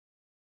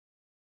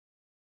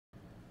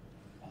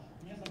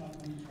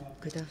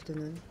Good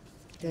afternoon,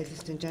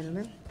 ladies and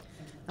gentlemen.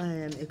 I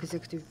am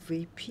Executive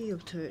VP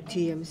of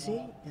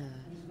TMC,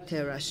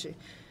 Terashi.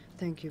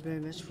 Thank you very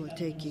much for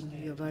taking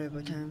your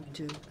valuable time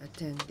to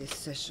attend this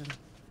session.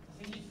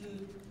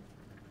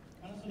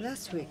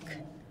 Last week,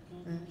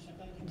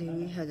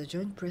 we had a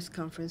joint press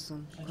conference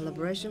on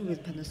collaboration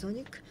with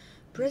Panasonic.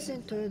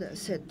 President Toyoda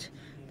said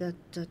that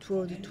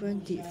toward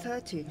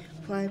 2030,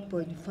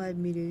 5.5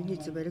 million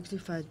units of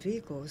electrified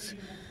vehicles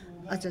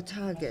as a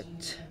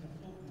target.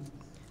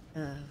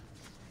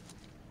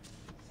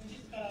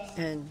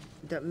 And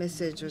that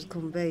message was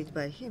conveyed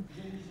by him.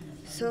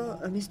 So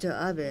Mr.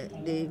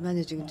 Abe, the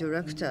managing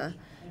director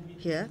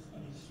here,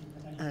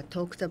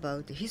 talked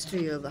about the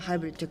history of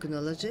hybrid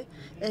technology,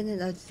 and then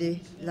at the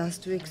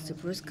last week's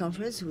press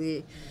conference,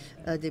 the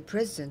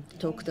president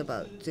talked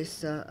about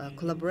this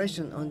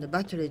collaboration on the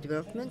battery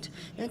development.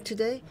 And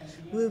today,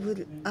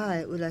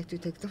 I would like to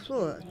take the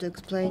floor to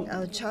explain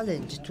our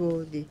challenge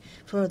toward the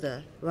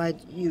further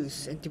wide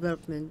use and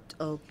development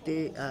of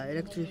the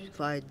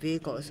electrified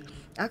vehicles.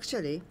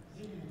 Actually,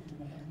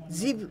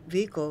 ZEV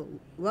vehicle,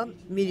 1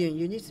 million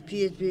units,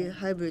 PHEV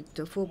hybrid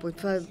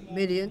 4.5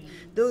 million.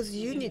 Those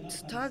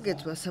units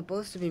targets were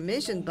supposed to be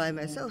mentioned by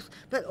myself,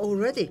 but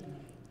already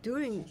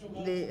during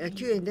the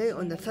Q&A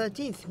on the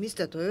 13th,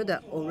 Mr.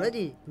 Toyoda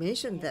already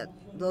mentioned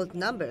those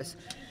numbers.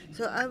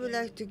 So I would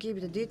like to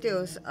give the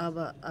details of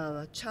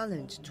our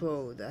challenge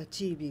toward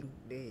achieving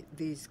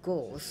these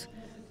goals.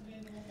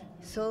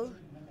 So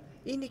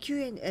in the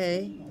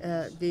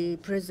Q&A, the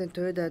President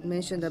Toyoda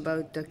mentioned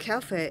about the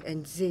CAFE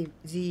and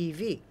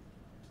ZEV.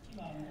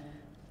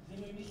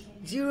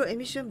 Zero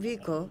emission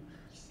vehicle,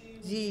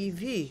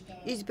 ZEV,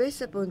 is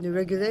based upon the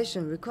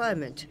regulation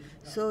requirement.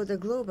 So the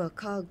global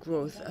car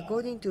growth,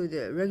 according to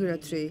the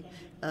regulatory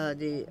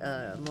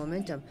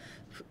momentum,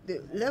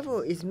 the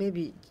level is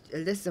maybe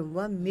less than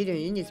 1 million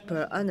units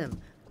per annum.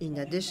 In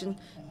addition,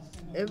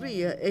 every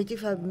year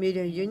 85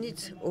 million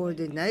units or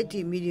the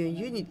 90 million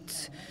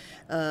units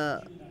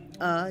are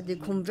the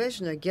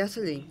conventional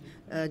gasoline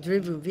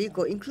driven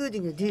vehicle,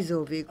 including the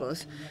diesel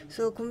vehicles.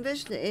 So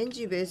conventional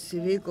engine-based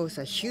vehicles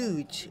are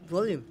huge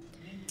volume.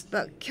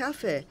 But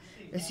CAFE,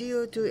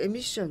 CO2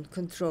 emission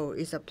control,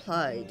 is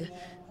applied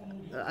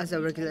as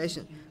a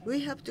regulation. We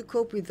have to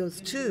cope with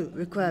those two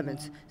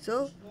requirements.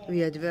 So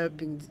we are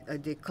developing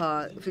the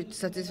car which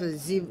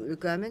satisfies the ZEV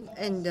requirement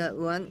and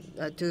one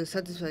to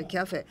satisfy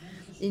CAFE.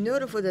 In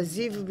order for the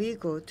ZEV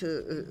vehicle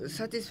to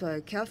satisfy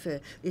CAFE,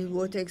 it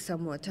will take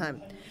some more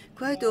time.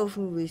 Quite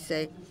often we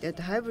say that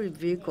hybrid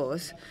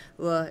vehicles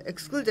were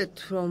excluded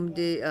from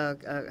the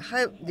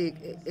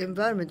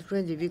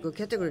environment-friendly vehicle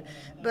category,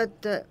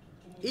 but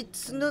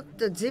it's not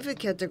the ZEV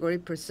category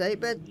per se,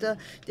 but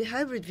the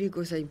hybrid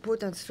vehicles are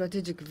important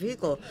strategic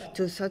vehicle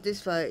to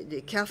satisfy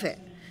the CAFE.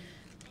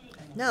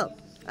 Now,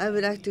 I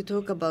would like to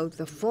talk about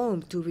the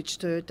form to which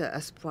Toyota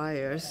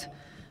aspires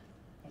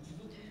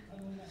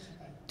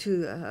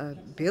to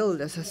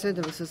build a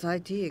sustainable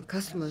society and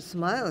customer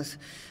smiles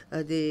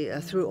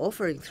through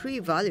offering three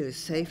values: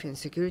 safe and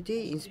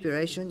security,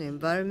 inspiration,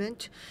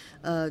 environment.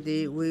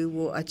 We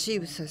will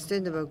achieve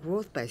sustainable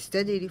growth by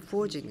steadily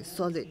forging a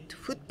solid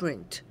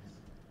footprint.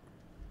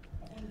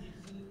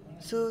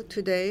 So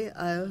today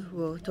I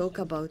will talk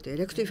about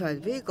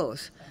electrified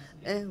vehicles,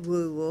 and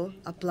we will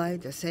apply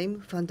the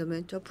same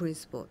fundamental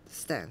principle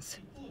stance.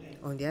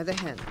 On the other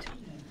hand,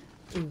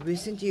 in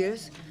recent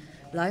years,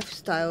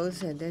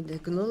 lifestyles and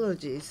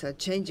technologies are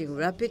changing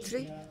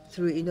rapidly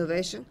through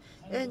innovation,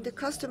 and the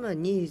customer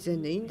needs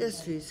and the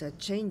industries are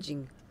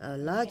changing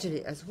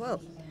largely as well.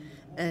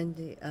 And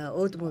the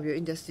automobile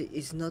industry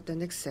is not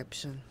an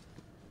exception.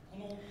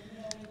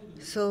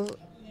 So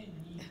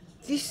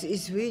this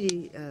is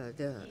really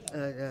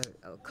the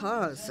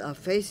cars are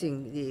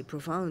facing the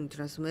profound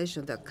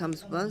transformation that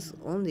comes once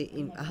only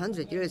in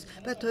 100 years.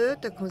 But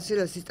Toyota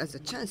considers it as a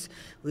chance.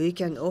 We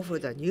can offer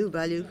the new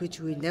value which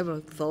we never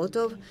thought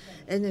of,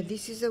 and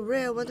this is a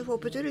rare, wonderful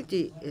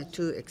opportunity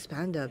to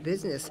expand our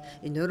business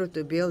in order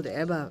to build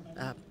ever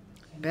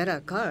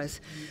better cars.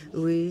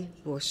 We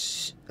will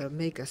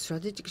make a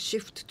strategic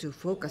shift to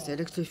focus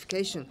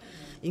electrification,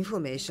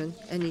 information,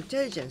 and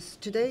intelligence.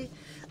 Today,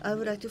 I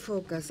would like to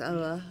focus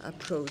our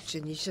approach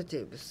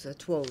initiatives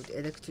toward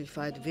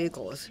electrified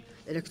vehicles,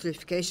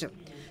 electrification.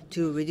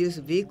 To reduce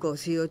vehicle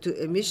CO2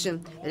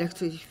 emission,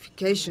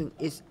 electrification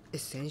is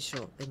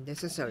essential and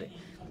necessary.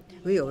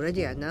 We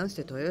already announced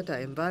the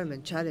Toyota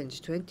Environment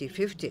Challenge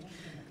 2050.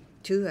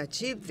 To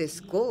achieve this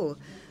goal,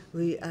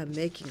 we are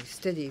making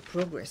steady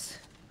progress.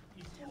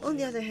 On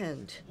the other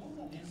hand,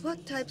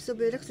 what types of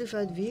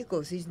electrified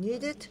vehicles is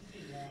needed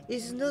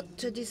is not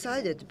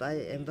decided by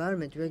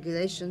environment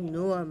regulation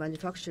nor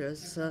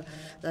manufacturers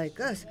like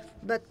us,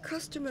 but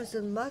customers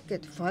and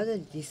market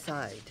finally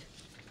decide.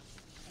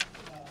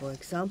 For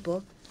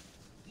example,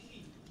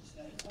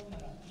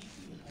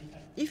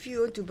 if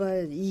you want to buy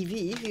an EV,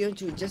 if you want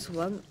to just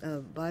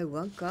buy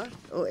one car,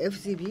 or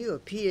FCEV or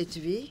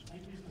PHEV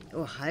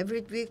or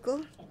hybrid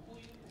vehicle,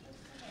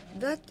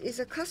 that is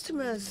a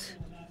customer's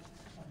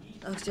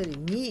actually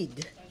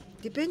need.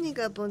 depending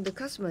upon the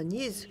customer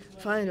needs,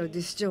 final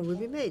decision will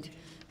be made.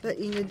 But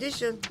in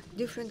addition,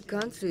 different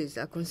countries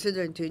are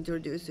considering to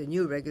introduce a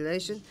new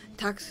regulation,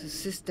 tax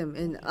system,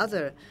 and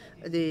other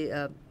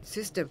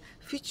system,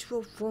 which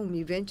will form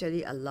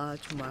eventually a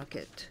large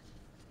market.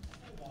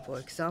 For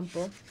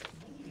example,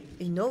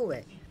 in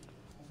Norway,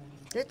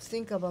 let's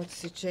think about a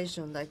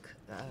situation like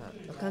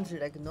a country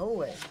like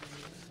Norway.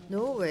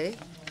 Norway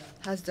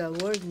has the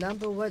world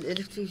 #1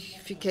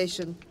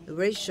 electrification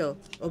ratio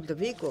of the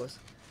vehicles.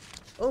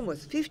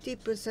 Almost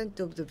 50%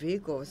 of the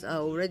vehicles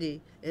are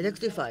already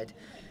electrified.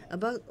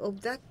 About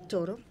of that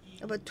total,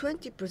 about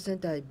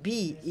 20% are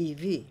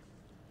BEV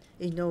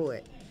in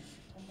Norway.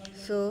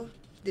 So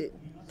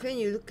when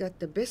you look at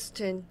the best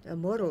 10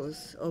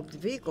 models of the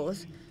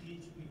vehicles,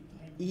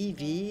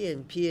 EV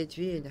and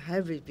PHEV and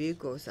hybrid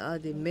vehicles are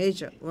the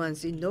major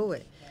ones in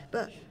Norway.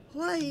 But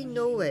why in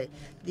Norway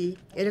the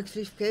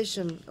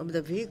electrification of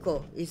the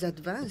vehicle is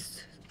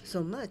advanced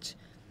so much?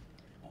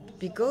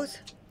 Because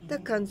the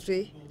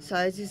country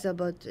size is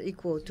about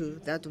equal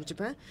to that of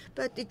Japan,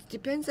 but it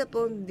depends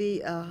upon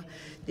the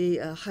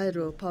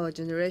hydropower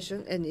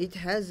generation, and it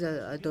has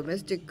a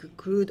domestic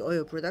crude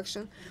oil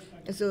production.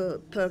 So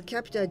per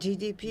capita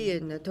GDP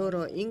and the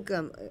total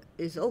income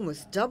is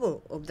almost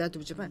double of that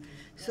of Japan.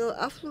 So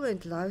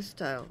affluent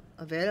lifestyle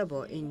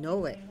available in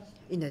Norway.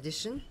 In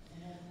addition,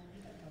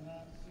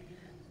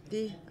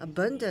 the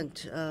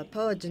abundant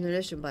power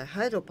generation by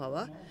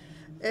hydropower,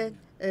 and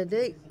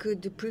they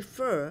could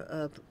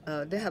prefer,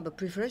 they have a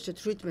preferential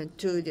treatment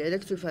to the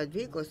electrified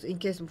vehicles. In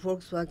case of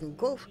Volkswagen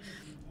Golf,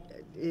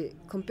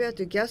 compared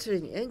to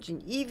gasoline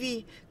engine,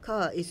 EV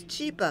car is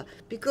cheaper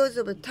because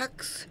of a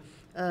tax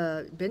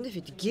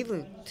benefit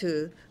given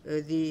to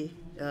the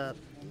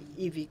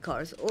EV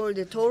cars. Or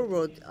the toll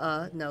roads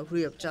are now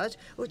free of charge,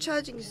 or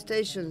charging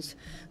stations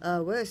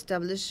were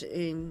established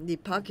in the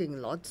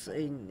parking lots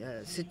in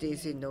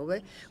cities in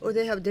Norway, or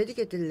they have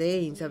dedicated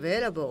lanes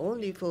available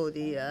only for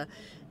the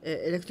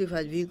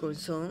electrified vehicles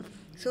and so on.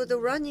 So the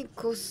running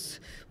costs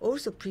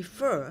also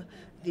prefer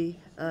the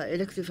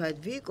electrified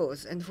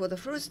vehicles, and for the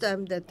first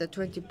time that the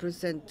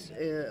 20%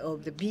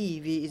 of the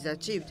BEV is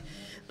achieved.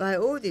 By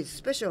all these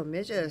special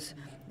measures,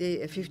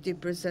 the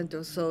 50%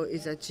 or so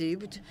is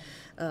achieved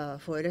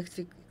for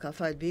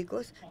electrified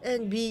vehicles,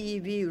 and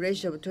BEV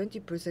ratio of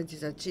 20%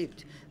 is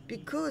achieved.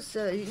 Because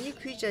a unique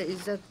feature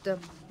is that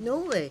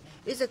Norway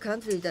is a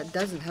country that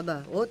doesn't have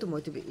an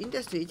automotive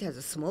industry. It has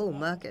a small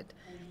market.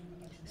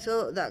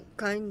 So that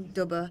kind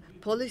of a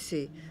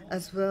policy,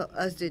 as well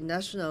as the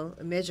national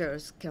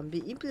measures, can be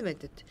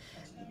implemented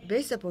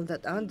based upon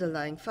that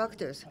underlying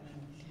factors.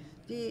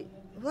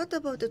 What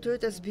about the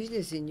Toyota's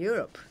business in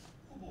Europe?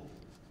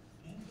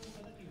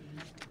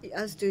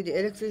 As to the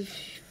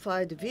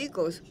electrified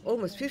vehicles,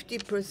 almost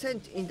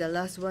 50% in the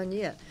last 1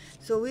 year.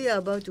 So we are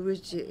about to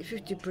reach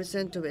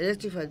 50% of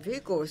electrified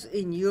vehicles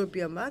in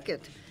European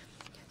market.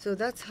 So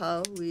that's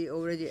how we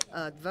already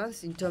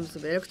advanced in terms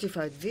of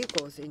electrified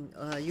vehicles in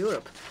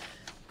Europe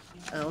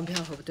on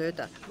behalf of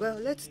Toyota. Well,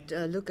 let's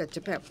look at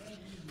Japan.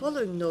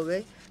 Following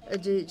Norway,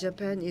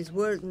 Japan is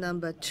world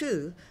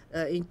 #2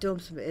 in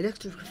terms of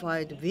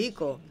electrified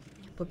vehicle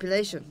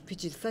population,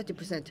 which is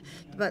 30%.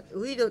 But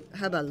we don't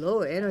have a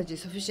low energy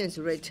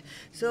sufficiency rate.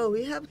 So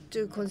we have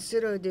to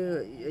consider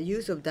the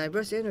use of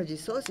diverse energy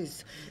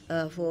sources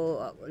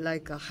for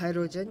like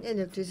hydrogen,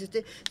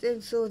 electricity.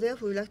 So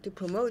therefore, we like to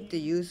promote the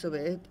use of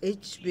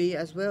HV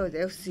as well as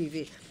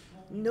FCV.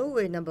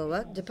 Norway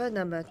 #1, Japan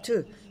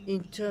 #2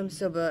 in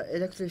terms of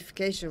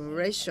electrification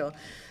ratio.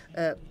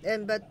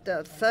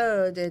 But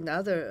third and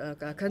other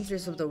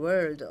countries of the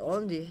world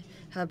only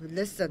have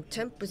less than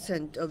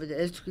 10% of the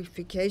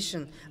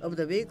electrification of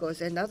the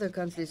vehicles, and other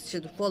countries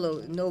should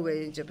follow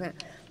Norway and Japan.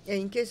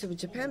 And in case of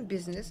Japan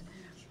business,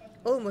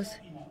 almost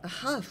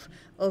half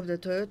of the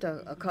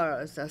Toyota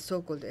cars are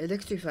so-called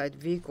electrified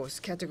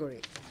vehicles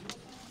category.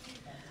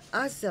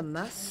 As a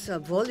mass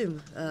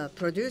volume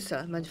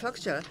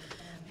manufacturer,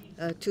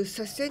 to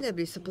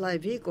sustainably supply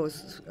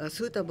vehicles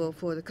suitable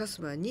for the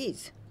customer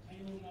needs,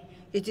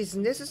 it is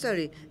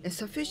necessary and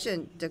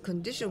sufficient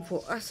condition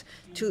for us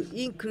to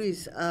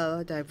increase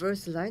our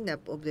diverse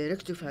lineup of the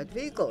electrified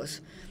vehicles.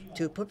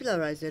 To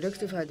popularize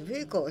electrified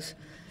vehicles,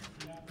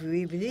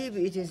 we believe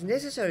it is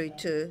necessary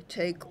to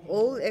take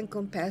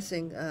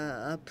all-encompassing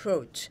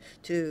approach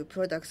to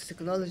products,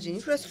 technology,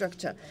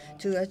 infrastructure.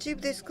 To achieve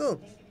this goal,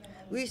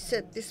 we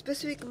set the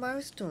specific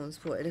milestones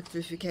for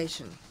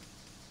electrification.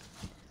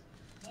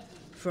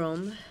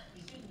 From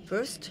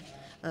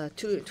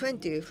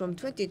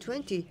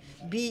 2020,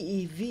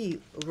 BEV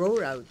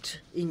rollout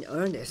in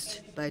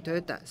earnest by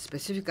Toyota.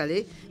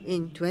 Specifically,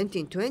 in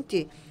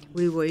 2020,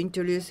 we will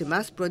introduce a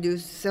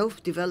mass-produced,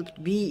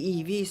 self-developed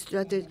BEV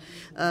strategy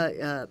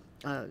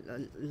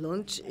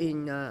launch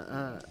in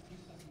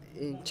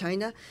in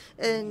China.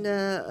 And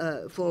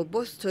for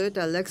both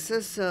Toyota and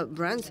Lexus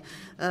brands,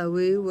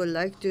 we would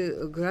like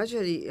to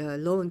gradually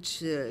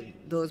launch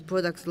those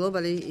products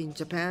globally in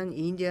Japan,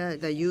 India,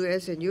 the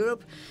US, and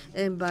Europe.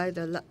 And by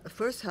the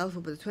first half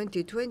of the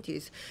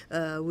 2020s,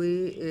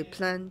 we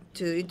plan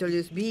to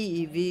introduce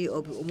BEV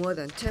of more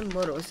than 10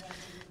 models.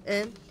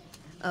 And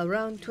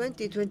around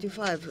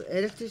 2025,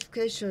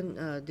 electrification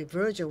the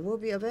version will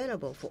be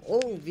available for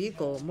all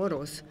vehicle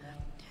models.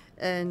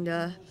 And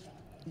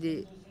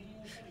we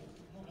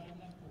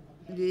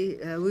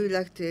would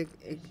like to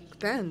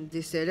expand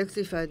this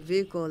electrified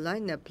vehicle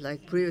lineup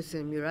like Prius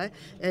and Mirai,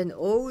 and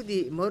all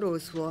the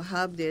models will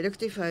have the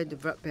electrified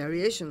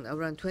variation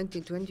around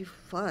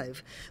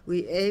 2025.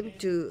 We aim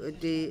to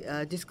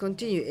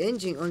discontinue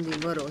engine-only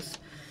models.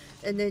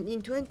 And then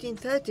in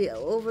 2030,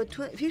 over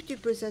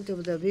 50%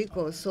 of the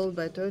vehicles sold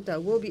by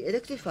Toyota will be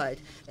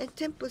electrified, and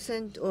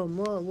 10% or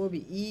more will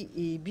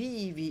be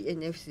BEV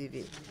and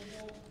FCEV.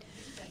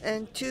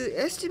 And to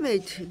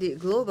estimate the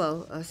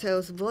global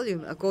sales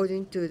volume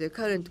according to the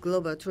current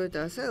global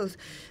Toyota sales,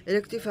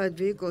 electrified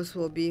vehicles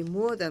will be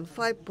more than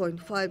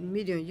 5.5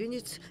 million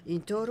units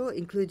in total,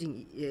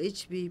 including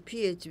HEV,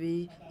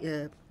 PHEV,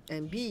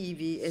 and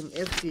BEV and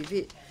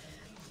FCEV.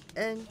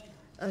 And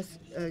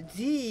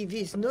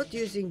ZEVs not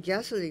using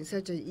gasoline,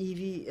 such as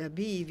EV,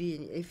 BEV,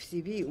 and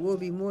FCEV, will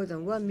be more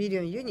than 1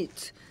 million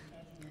units.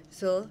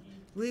 So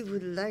we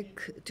would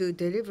like to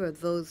deliver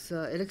those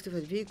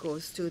electrified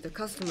vehicles to the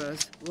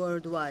customers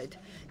worldwide.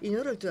 In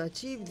order to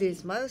achieve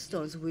these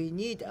milestones, we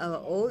need our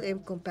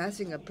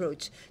all-encompassing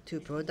approach to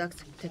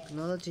products,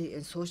 technology,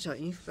 and social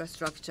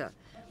infrastructure.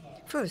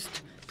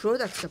 First,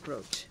 products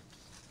approach.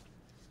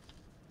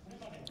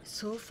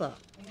 So far,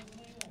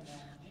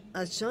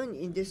 as shown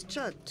in this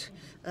chart,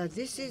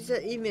 this is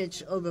an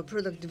image of a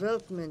product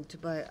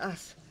development by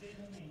us.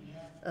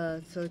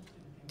 So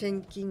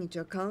taking into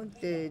account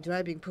the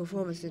driving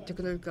performance and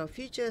technological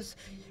features,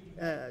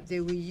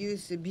 they will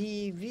use the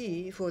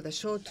BEV for the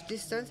short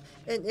distance,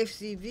 and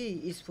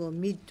FCEV is for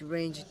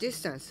mid-range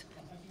distance.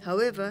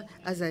 However,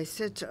 as I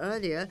said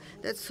earlier,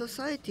 that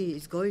society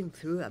is going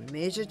through a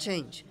major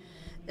change,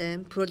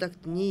 and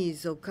product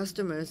needs of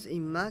customers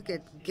in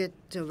market get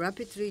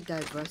rapidly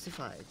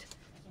diversified.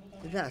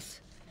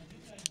 Thus,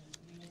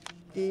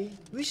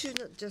 we should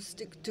not just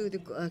stick to the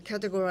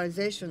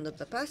categorization of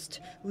the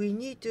past. We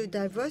need to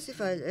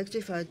diversify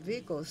electrified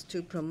vehicles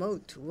to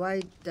promote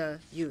wider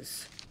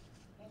use.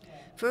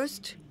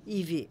 First,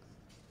 EV.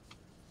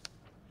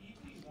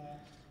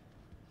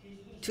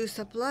 To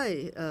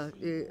supply,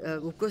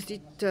 of course,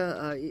 it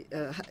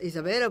is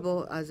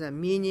available as a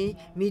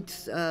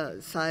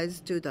mid-size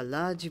to the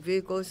large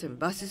vehicles and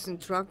buses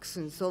and trucks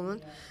and so on,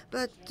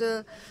 but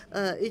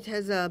it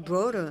has a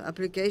broader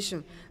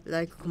application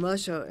like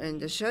commercial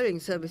and sharing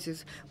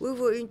services. We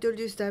will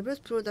introduce diverse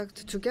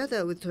products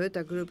together with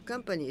Toyota Group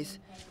companies.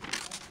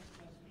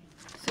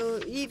 So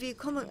EV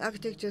Common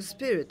Architecture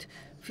Spirit,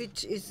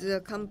 which is the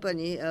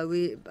company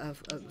we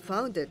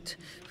founded,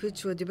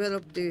 which will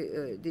develop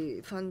the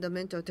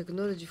fundamental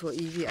technology for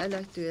EV. I'd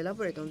like to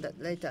elaborate on that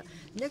later.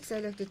 Next,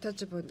 I'd like to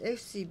touch upon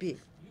FCB.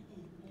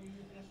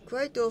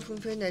 Quite often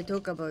when I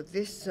talk about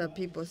this,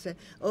 people say,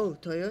 oh,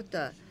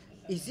 Toyota,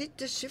 is it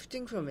just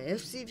shifting from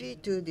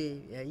FCV to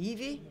the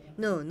EV?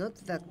 No, not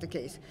that the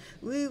case.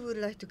 We would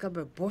like to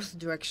cover both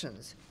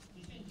directions.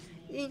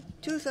 In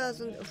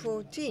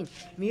 2014,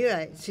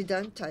 Mirai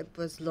sedan type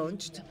was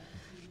launched,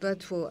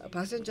 but for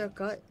passenger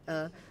car,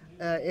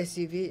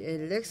 SUV,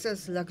 and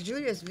Lexus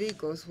luxurious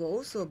vehicles will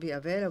also be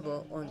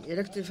available on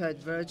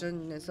electrified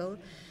version and so on.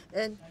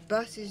 And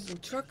buses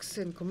and trucks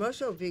and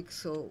commercial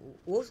vehicles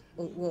will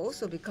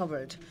also be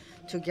covered.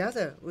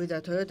 Together with the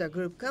Toyota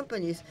Group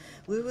companies,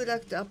 we would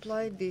like to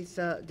apply this,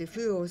 the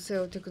fuel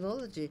cell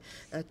technology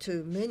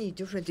to many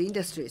different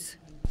industries.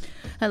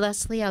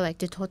 Lastly, I'd like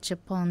to touch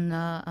upon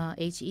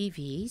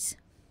HEVs.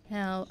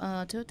 Now,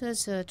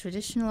 Toyota's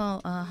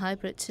traditional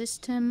hybrid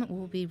system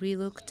will be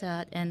relooked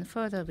at and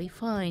further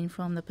refined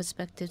from the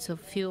perspectives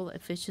of fuel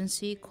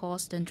efficiency,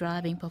 cost, and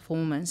driving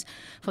performance.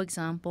 For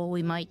example,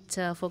 we might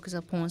focus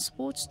upon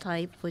sports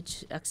type,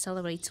 which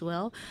accelerates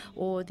well,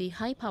 or the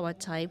high-power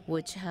type,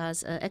 which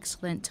has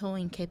excellent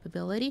towing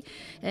capability,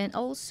 and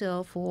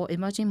also for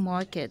emerging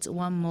markets,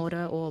 one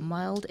motor or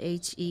mild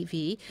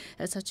HEV,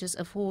 such as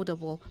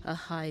affordable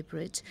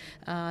hybrid.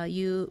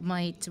 You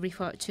might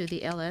refer to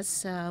the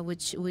LS,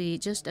 which we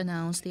just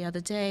announced the other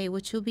day,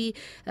 which will be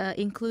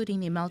including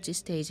the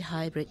multi-stage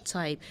hybrid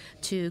type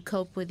to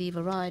cope with the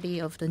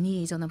variety of the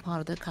needs on the part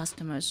of the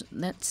customers.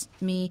 Let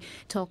me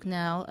talk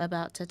now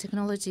about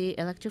technology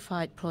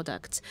electrified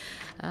products.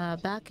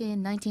 Back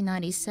in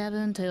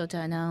 1997,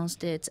 Toyota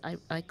announced its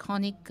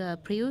iconic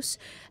Prius,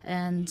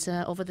 and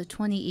over the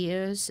 20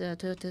 years,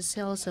 Toyota's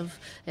sales of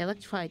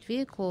electrified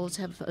vehicles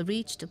have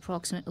reached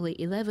approximately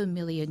 11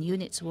 million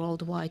units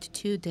worldwide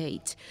to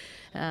date.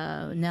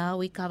 Now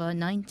we cover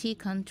 90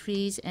 countries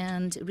countries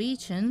and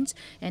regions.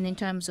 And in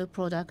terms of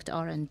product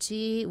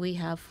R&D, we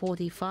have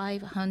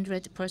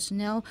 4,500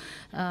 personnel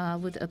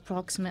with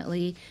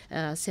approximately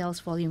sales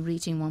volume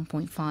reaching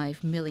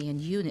 1.5 million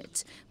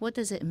units. What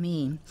does it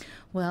mean?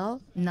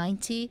 Well,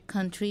 90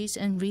 countries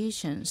and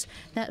regions.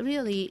 That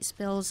really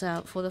spells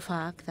out for the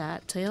fact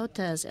that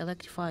Toyota's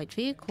electrified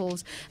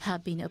vehicles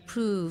have been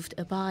approved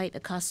by the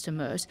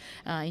customers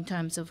in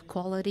terms of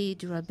quality,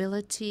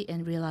 durability,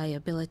 and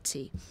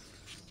reliability.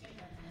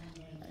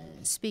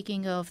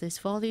 Speaking of this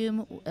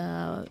volume,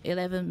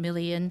 11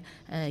 million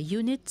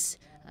units.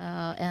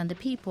 And the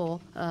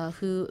people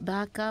who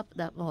back up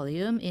that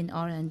volume in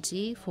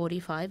R&D,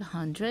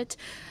 4,500.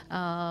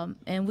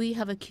 And we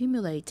have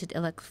accumulated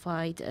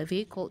electrified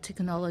vehicle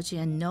technology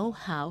and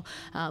know-how,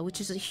 which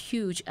is a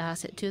huge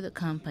asset to the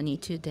company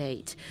to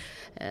date.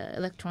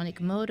 Electronic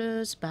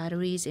motors,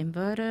 batteries,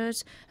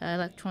 inverters,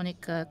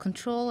 electronic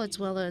control, as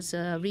well as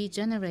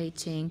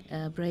regenerating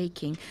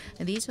braking.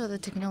 And these are the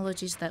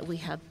technologies that we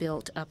have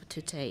built up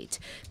to date.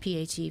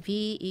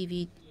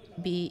 PHEV,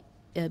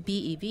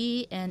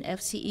 BEV and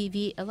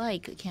FCEV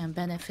alike can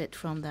benefit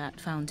from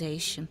that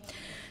foundation.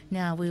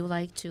 Now, we would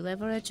like to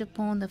leverage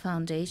upon the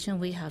foundation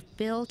we have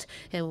built,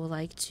 and we would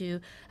like to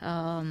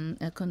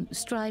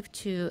strive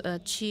to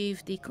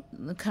achieve the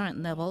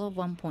current level of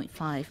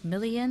 1.5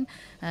 million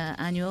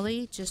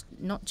annually,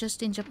 not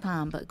just in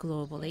Japan, but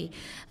globally.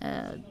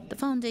 The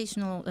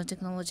foundational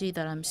technology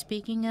that I'm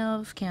speaking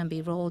of can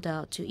be rolled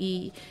out to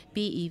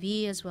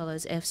BEV as well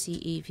as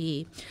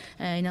FCEV.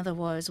 In other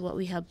words, what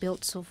we have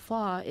built so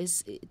far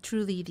is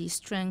truly the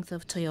strength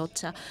of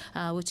Toyota,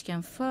 which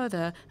can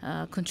further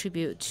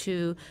contribute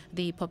to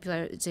the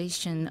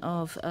popularization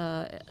of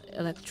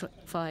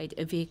electrified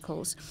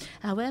vehicles.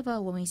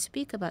 However, when we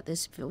speak about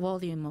this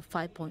volume of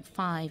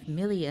 5.5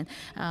 million,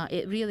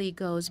 it really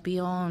goes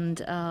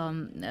beyond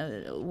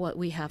what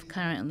we have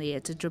currently.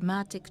 It's a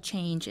dramatic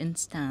change in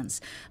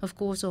stance. Of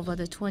course, over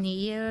the 20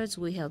 years,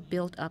 we have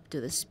built up to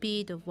the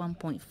speed of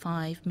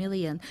 1.5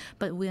 million,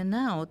 but we're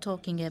now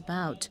talking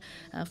about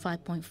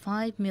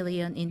 5.5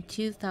 million in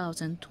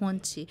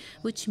 2020,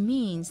 which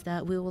means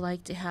that we would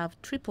like to have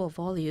triple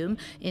volume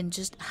in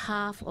just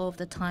half of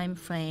the time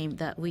frame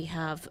that we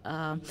have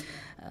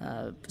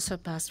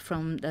surpassed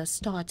from the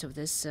start of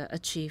this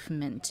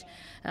achievement,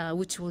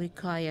 which will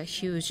require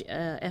huge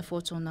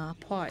efforts on our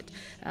part.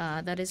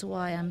 That is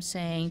why I'm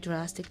saying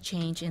drastic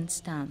change in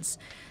stance.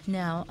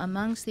 Now,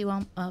 amongst the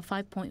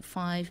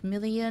 5.5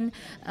 million,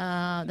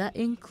 that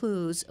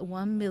includes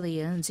 1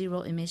 million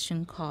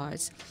zero-emission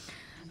cars.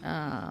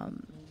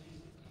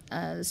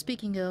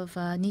 Speaking of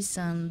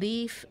Nissan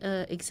Leaf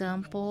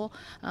example,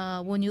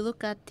 when you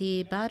look at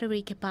the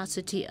battery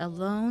capacity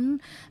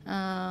alone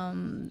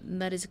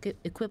that is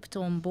equipped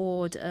on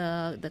board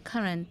the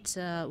current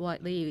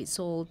widely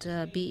sold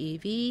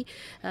BEV,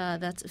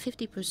 that's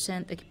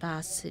 50% the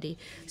capacity.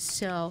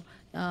 So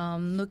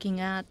looking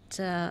at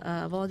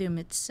volume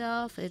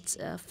itself, it's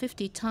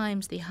 50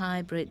 times the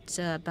hybrid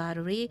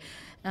battery.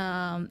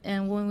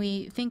 And when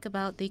we think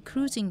about the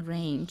cruising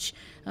range,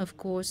 of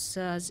course,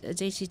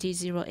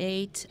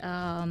 JCT-08,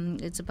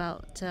 it's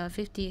about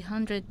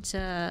 100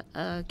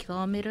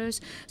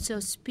 kilometers. So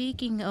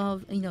speaking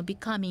of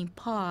becoming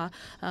par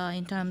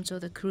in terms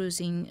of the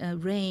cruising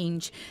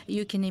range,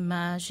 you can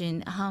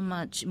imagine how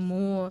much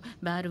more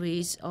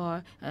batteries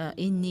are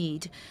in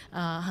need,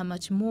 how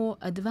much more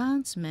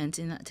advancement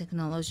in that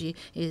technology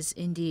is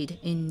indeed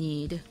in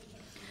need.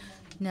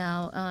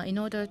 Now, in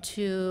order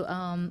to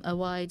a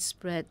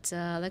widespread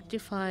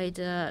electrified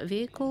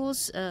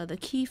vehicles, the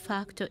key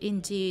factor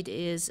indeed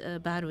is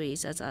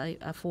batteries, as I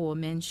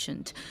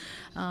aforementioned.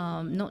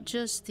 Not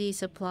just the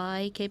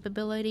supply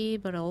capability,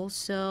 but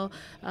also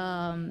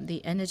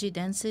the energy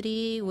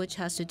density, which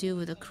has to do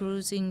with the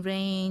cruising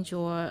range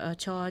or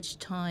charge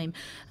time.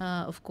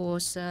 Of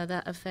course,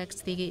 that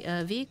affects the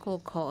vehicle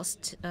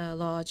cost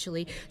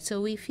largely. So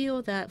we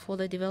feel that for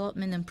the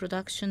development and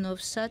production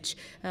of such,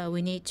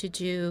 we need to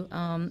do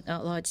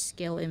a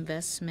large-scale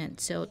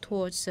investment. So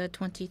towards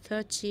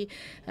 2030,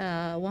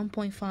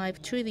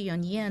 1.5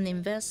 trillion yen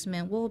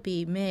investment will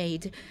be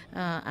made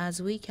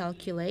as we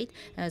calculate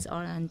as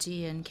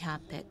R&D and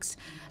CapEx.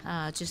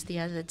 Just the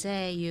other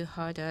day, you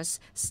heard us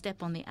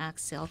step on the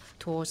axle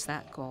towards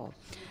that goal.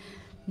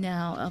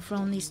 Now,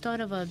 from the start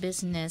of our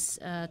business,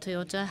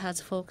 Toyota has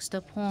focused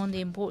upon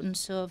the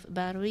importance of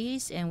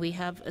batteries, and we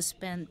have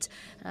spent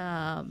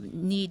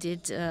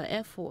needed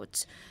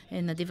efforts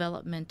in the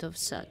development of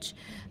such.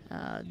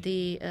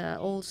 The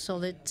all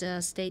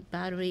solid-state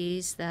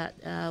batteries that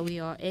we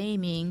are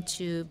aiming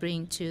to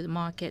bring to the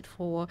market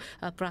for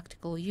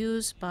practical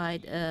use by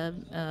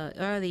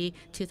early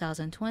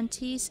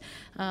 2020s,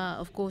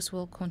 of course,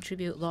 will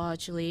contribute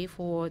largely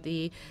for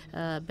the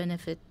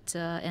benefit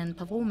and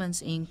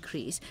performance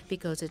increase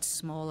because it's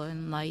smaller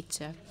and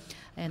lighter,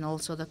 and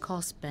also the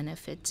cost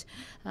benefit.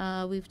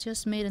 We've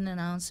just made an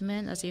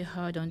announcement, as you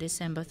heard, on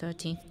December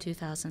 13th,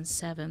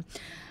 2007.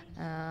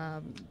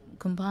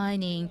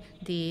 combining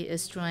the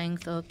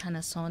strength of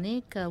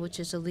Panasonic, which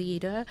is a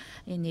leader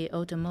in the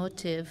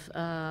automotive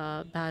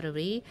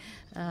battery.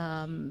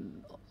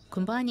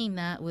 Combining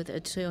that with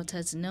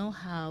Toyota's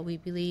know-how, we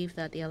believe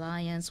that the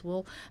alliance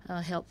will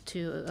help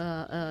to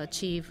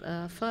achieve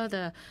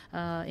further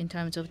in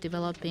terms of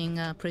developing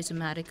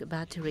prismatic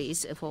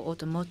batteries for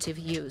automotive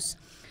use.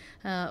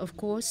 Of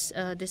course,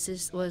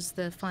 this was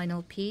the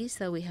final piece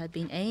that we had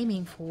been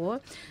aiming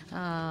for.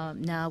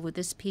 Now, with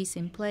this piece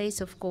in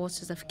place, of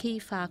course, as a key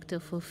factor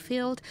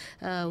fulfilled,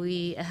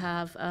 we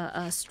have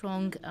a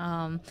strong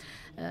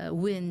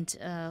wind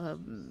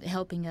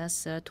helping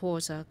us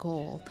towards our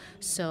goal.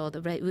 So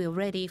we're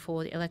ready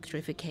for the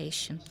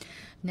electrification.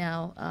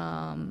 Now,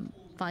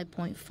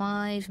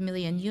 5.5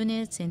 million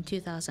units in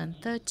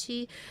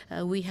 2030.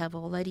 We have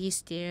already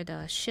steered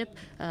our ship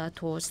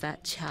towards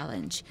that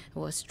challenge.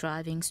 We're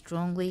striving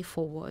strongly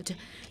forward.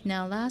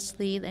 Now,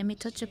 lastly, let me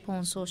touch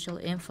upon social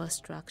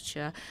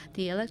infrastructure.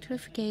 The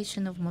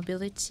electrification of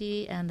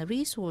mobility and the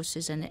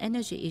resources and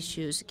energy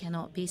issues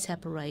cannot be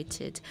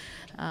separated.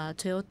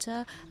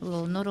 Toyota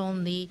will not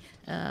only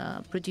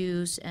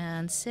produce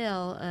and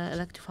sell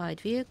electrified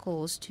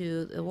vehicles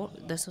to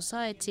the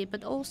society,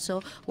 but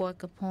also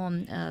work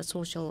upon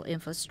social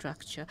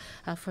infrastructure.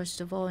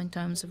 First of all, in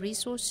terms of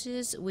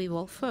resources, we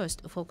will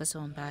first focus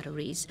on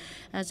batteries.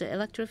 As the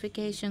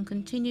electrification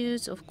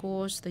continues, of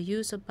course, the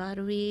use of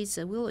batteries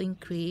will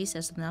increase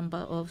as the number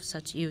of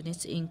such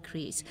units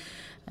increase.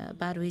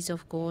 Batteries,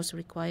 of course,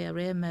 require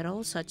rare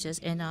metals such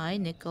as Ni,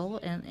 nickel,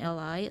 and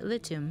Li,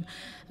 lithium.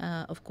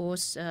 Of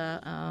course,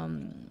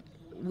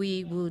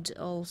 we would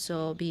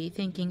also be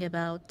thinking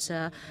about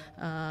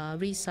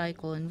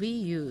recycle and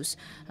reuse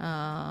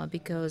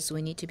because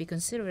we need to be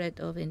considerate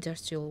of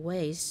industrial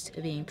waste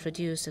being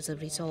produced as a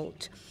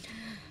result.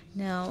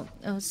 Now,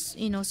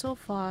 so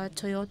far,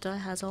 Toyota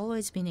has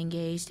always been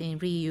engaged in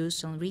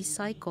reuse and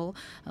recycle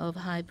of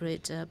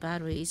hybrid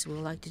batteries. We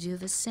would like to do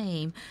the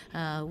same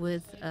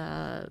with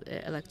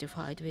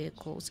electrified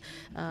vehicles,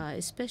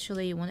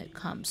 especially when it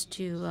comes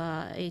to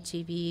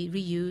HEV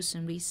reuse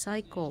and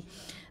recycle.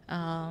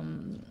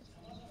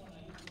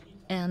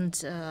 And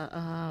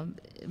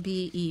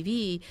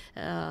BEV,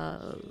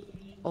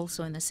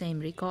 also in the same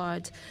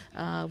regard,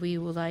 we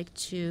would like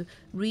to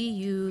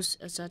reuse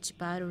such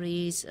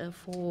batteries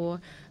for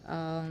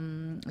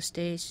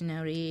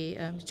stationary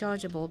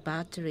chargeable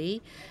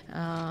battery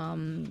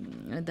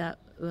that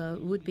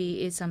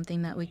is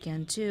something that we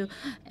can do,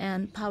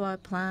 and power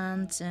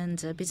plants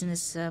and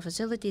business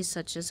facilities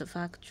such as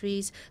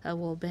factories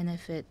will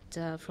benefit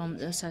from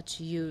such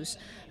use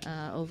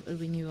of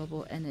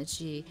renewable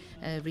energy,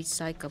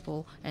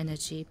 recyclable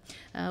energy.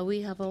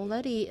 We have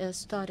already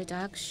started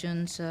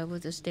actions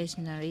with the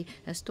stationary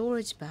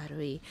storage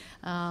battery.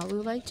 We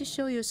would like to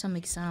show you some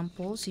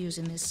examples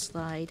using this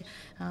slide.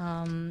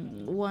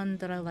 One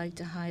that I like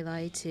to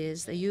highlight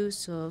is the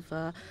use of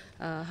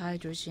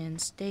hydrogen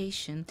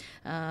station.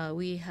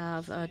 We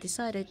have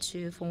decided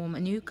to form a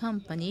new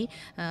company,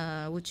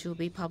 which will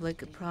be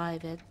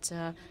public-private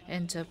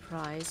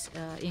enterprise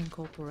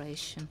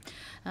incorporation.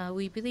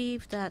 We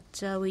believe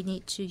that we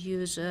need to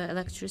use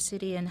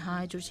electricity and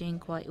hydrogen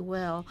quite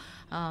well.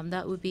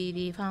 That would be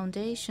the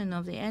foundation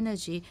of the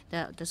energy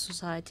that the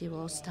society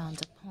will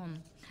stand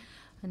upon.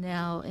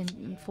 Now,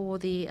 for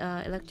the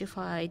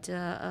electrified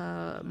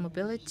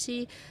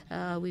mobility,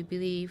 we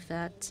believe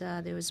that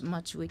there is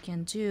much we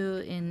can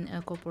do in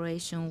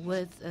cooperation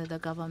with the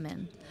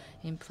government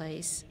in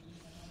place.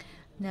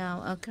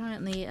 Now,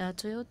 currently,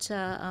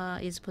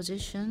 Toyota is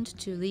positioned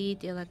to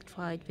lead the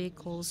electrified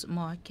vehicles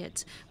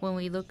market. When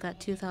we look at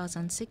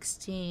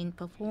 2016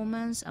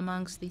 performance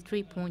amongst the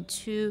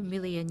 3.2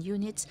 million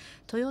units,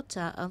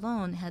 Toyota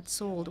alone had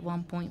sold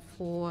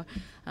 1.4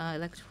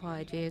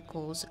 electrified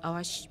vehicles.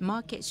 Our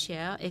market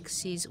share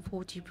exceeds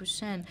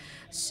 40%.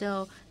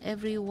 So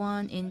every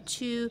 1 in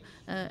 2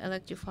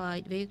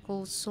 electrified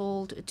vehicles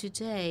sold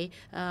today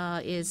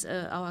is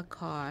our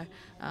car.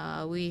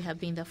 We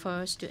have been the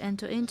first to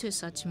enter into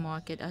such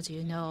market, as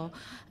you know.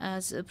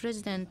 As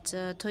President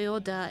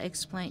Toyoda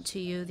explained to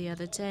you the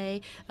other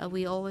day,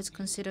 we always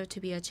consider to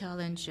be a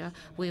challenger.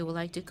 We would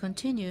like to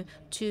continue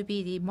to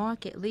be the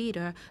market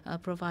leader,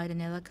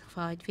 providing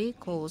electrified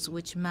vehicles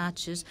which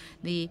match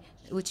the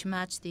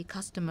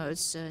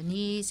customers'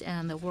 needs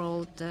and the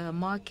world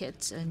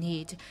market's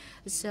need.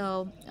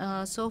 So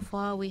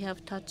far we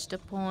have touched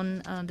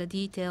upon the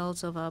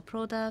details of our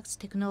products,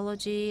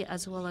 technology,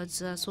 as well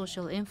as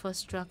social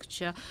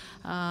infrastructure.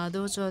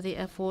 Those are the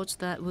efforts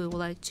that we would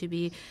like to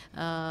be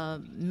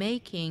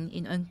making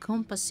in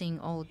encompassing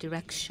all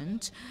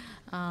directions.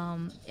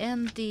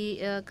 And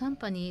the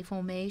company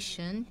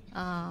formation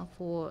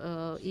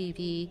for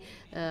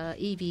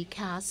EV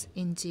CAS,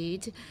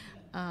 indeed,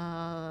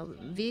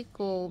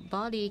 vehicle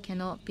body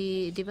cannot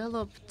be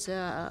developed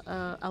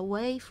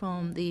away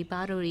from the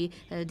battery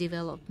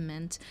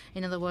development.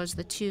 In other words,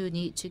 the two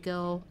need to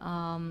go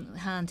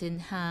hand in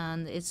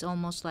hand. It's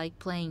almost like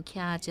playing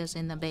catch as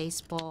in the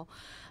baseball.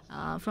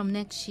 From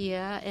next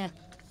year,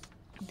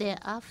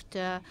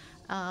 Thereafter,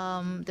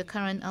 the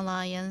current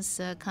alliance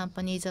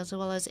companies, as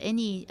well as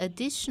any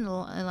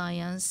additional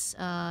alliance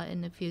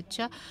in the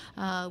future,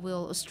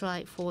 will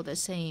strive for the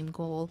same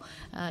goal.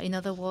 In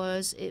other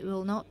words, it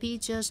will not be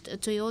just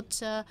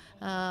Toyota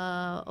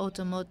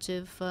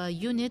automotive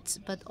units,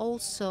 but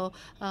also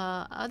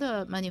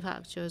other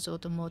manufacturers'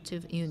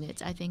 automotive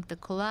units. I think the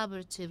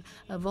collaborative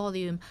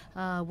volume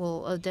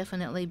will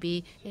definitely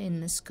be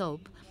in the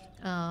scope.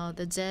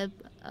 The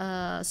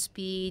ZEV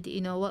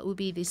speed, what would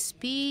be the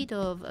speed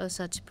of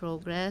such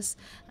progress?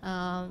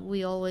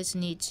 We always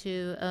need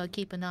to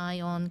keep an eye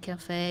on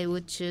CAFE,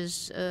 which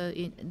is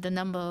the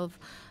number of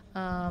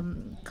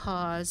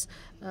cars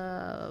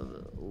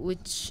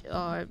which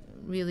are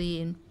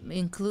really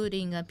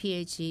including a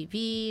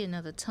PHEV and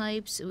other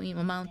types,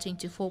 amounting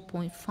to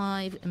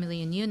 4.5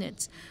 million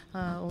units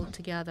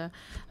altogether.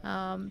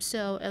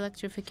 So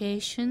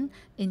electrification,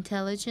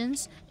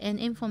 intelligence, and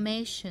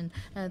information,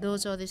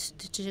 those are the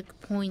strategic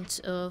points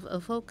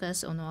of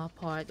focus on our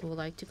part. We would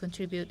like to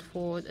contribute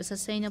for a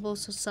sustainable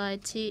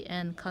society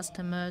and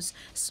customers'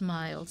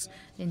 smiles,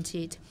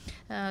 indeed.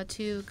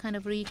 To kind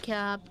of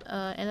recap,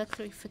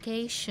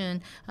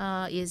 electrification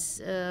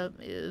is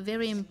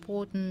very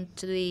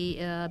importantly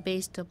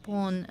based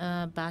upon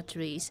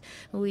batteries.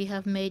 We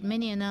have made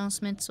many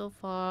announcements so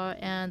far,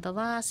 and the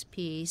last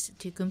piece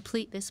to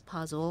complete this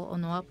puzzle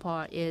on our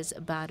part is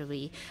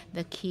battery,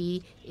 the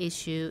key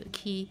issue,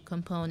 key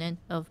component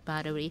of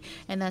battery.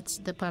 And that's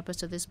the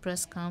purpose of this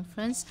press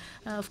conference.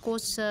 Of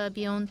course,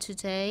 beyond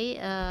today,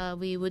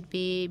 we would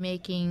be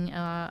making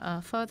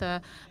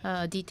further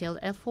detailed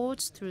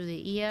efforts through the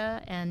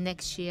year, and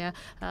next year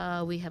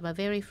we have a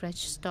very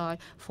fresh start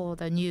for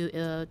the new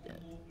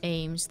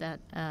aims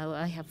that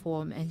I have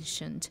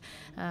aforementioned.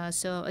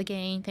 So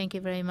again, thank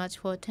you very much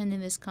for attending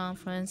this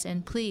conference,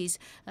 and please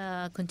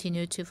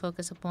continue to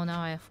focus upon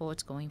our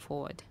efforts going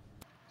forward.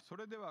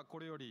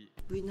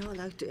 We now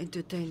like to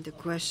entertain the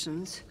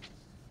questions.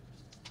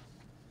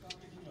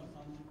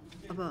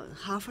 About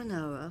half an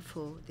hour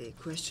for the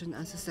question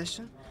answer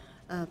session.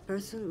 A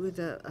person with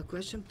a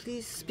question,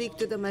 please speak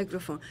to the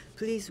microphone.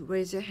 Please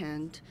raise your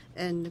hand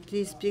and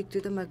please speak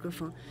to the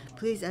microphone.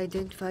 Please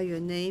identify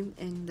your name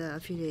and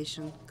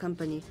affiliation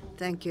company.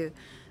 Thank you.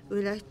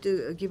 We'd like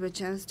to give a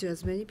chance to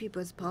as many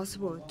people as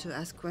possible to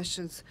ask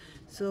questions.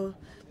 So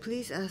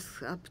please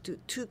ask up to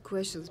 2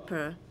 questions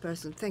per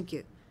person. Thank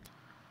you.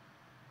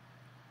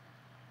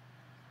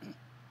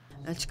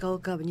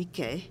 Chikaoka of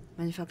Nikkei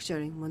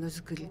Manufacturing,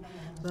 Monozukuri.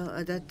 Well,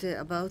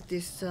 about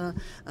this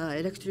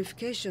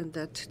electrification,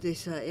 that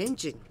this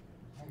engine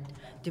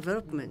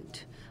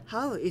development,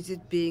 how is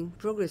it being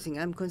progressing?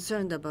 I'm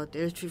concerned about the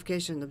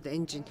electrification of the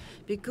engine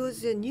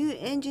because the new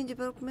engine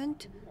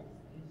development,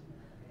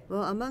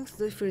 well, amongst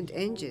different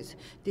engines,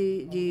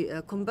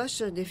 the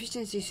combustion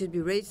efficiency should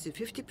be raised to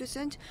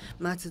 50%.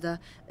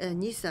 Mazda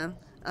and Nissan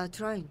are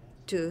trying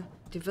to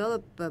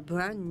develop a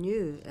brand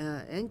new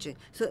engine.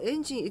 So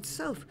engine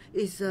itself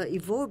is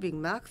evolving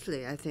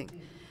markedly, I think.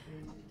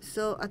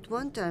 So at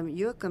one time,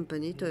 your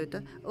company,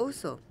 Toyota,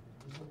 also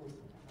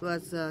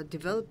was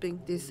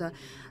developing this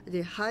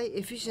the high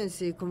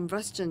efficiency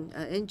combustion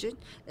engine,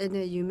 and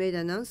you made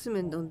an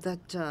announcement on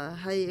that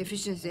high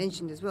efficiency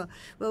engine as well.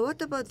 Well,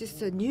 what about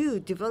this new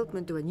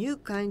development of a new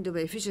kind of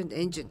efficient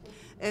engine?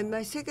 And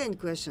my second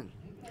question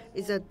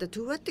is that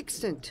to what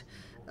extent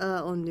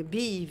on the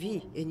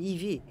BEV and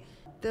EV,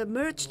 the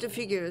merged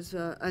figures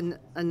were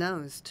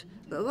announced.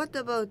 But what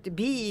about the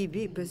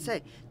BEV per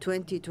se,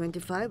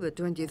 2025 or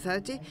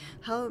 2030?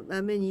 How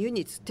many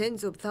units,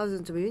 tens of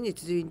thousands of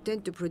units, do you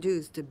intend to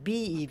produce the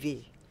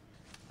BEV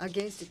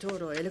against the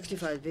total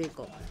electrified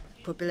vehicle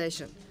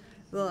population?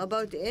 Well,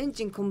 about the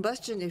engine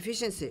combustion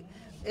efficiency,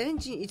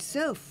 engine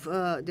itself,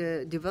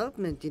 the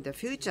development in the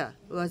future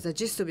was the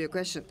gist of your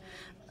question.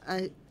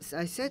 I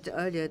said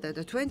earlier that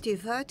the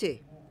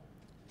 2030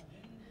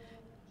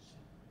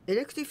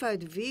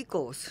 electrified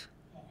vehicles,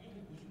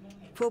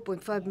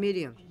 4.5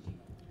 million,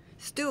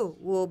 still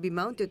will be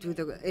mounted with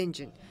the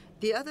engine.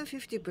 The other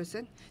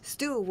 50%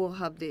 still will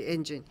have the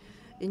engine.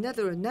 In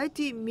other words,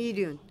 90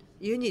 million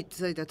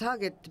units are the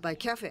target by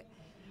CAFE.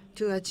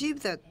 To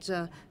achieve that,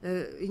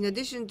 in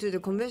addition to the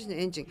conventional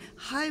engine,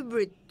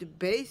 hybrid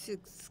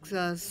basic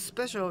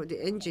special the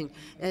engine,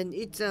 and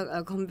it's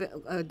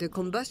the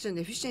combustion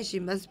efficiency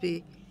must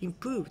be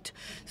improved.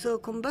 So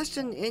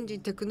combustion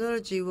engine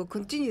technology will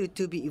continue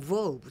to be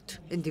evolved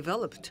and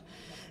developed.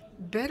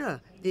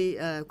 Better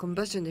the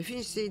combustion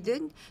efficiency,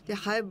 then the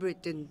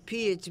hybrid and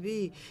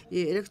PHEV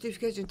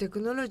electrification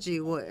technology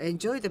will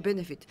enjoy the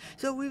benefit.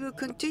 So we will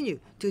continue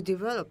to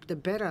develop the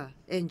better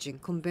engine,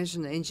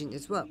 conventional engine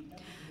as well.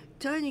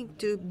 Turning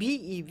to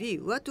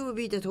BEV, what will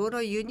be the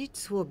total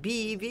units for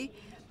BEV,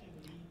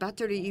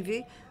 battery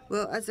EV?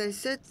 Well, as I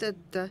said,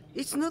 that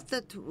it's not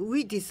that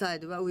we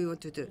decide what we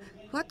want to do.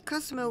 What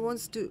customer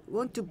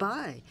want to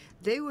buy,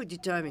 they will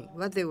determine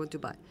what they want to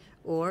buy.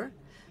 Or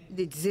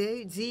the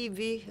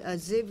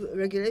ZEV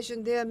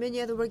regulation, there are many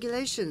other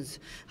regulations.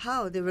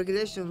 How the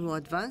regulation will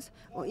advance,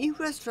 or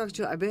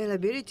infrastructure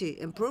availability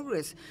and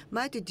progress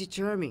might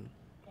determine.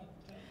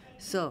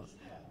 So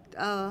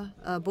our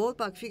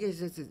ballpark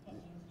figures is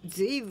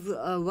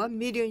ZEV 1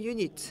 million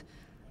units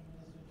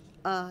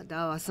are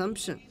our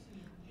assumption.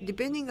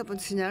 Depending upon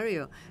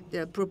scenario,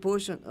 the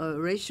proportion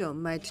or ratio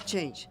might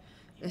change.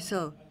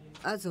 So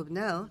as of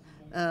now,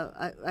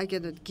 I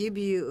cannot give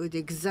you the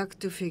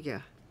exact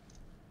figure.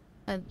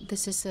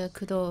 This is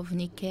Kudo of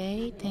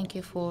Nikkei. Thank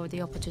you for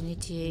the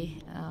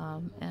opportunity.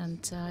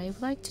 And I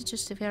would like to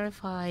just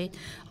verify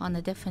on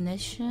the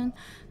definition.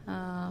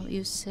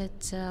 You said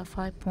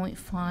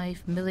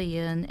 5.5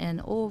 million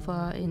and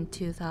over in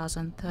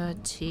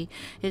 2030.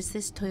 Is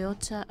this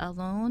Toyota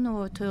alone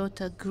or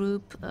Toyota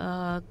Group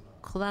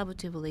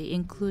collaboratively,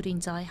 including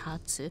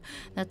Daihatsu?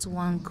 That's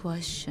one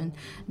question.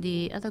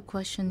 The other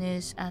question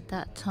is, at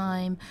that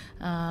time,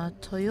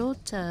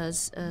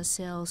 Toyota's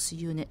sales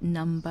unit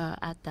number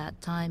at that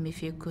time,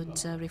 if you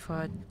could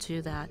refer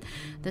to that.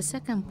 The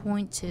second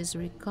point is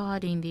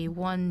regarding the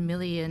 1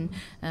 million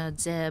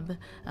ZEB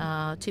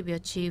to be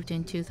achieved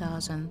in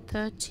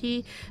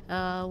 2030.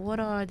 What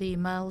are the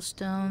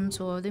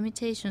milestones or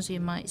limitations you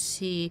might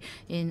see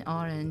in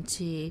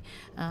R&D?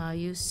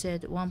 You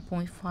said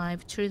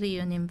 1.5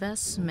 trillion investment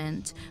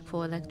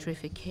for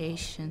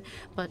electrification,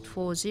 but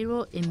for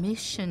zero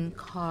emission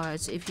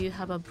cars, if you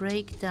have a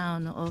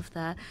breakdown of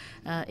that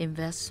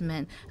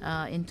investment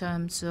in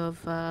terms of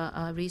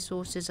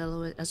resources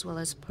as well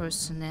as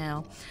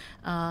personnel,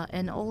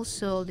 and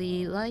also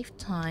the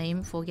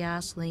lifetime for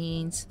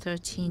gasolines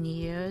 13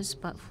 years,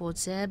 but for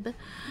ZEB,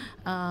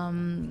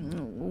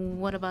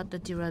 what about the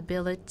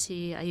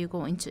durability? Are you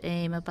going to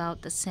aim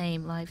about the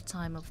same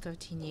lifetime of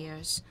 13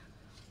 years?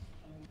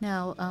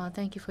 Now,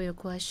 thank you for your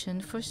question.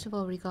 First of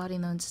all,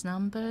 regarding those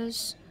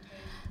numbers,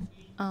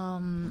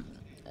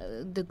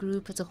 the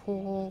group as a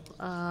whole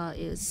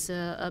is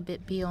a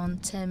bit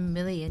beyond 10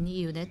 million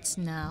units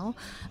now.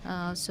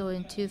 So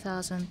in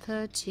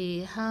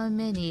 2030, how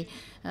many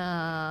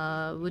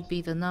would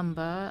be the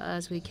number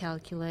as we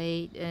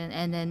calculate?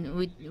 And then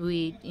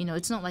we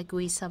it's not like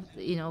we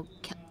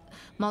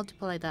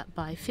multiply that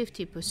by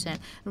 50%.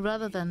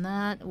 Rather than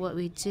that, what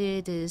we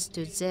did is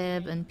to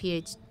ZEB and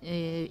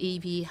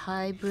PHEV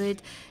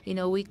hybrid,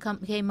 we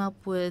came up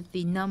with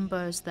the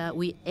numbers that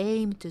we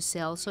aim to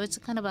sell. So it's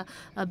kind of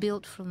a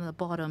built from the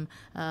bottom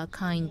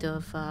kind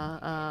of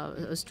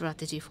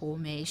strategy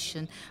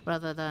formation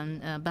rather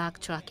than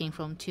backtracking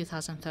from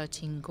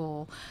 2013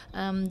 goal.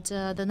 And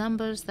the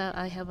numbers that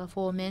I have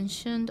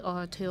aforementioned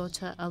are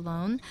Toyota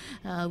alone.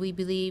 We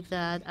believe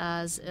that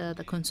as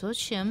the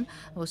consortium,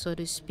 or so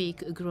to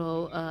speak,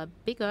 grow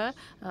bigger,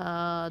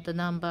 the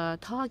number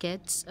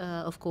targets,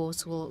 of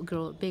course, will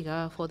grow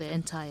bigger for the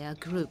entire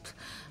group.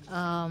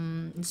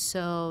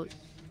 So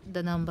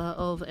the number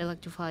of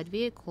electrified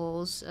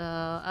vehicles,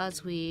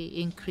 as we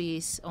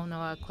increase on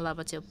our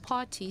collaborative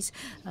parties,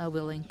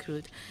 will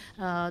include.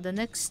 The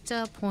next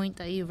point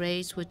that you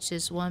raised, which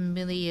is 1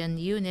 million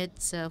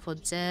units for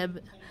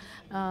ZEB,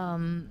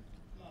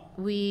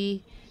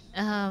 we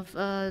have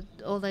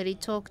already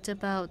talked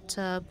about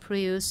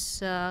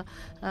Prius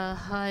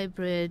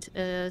hybrid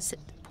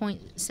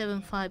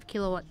 0.75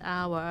 kilowatt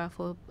hour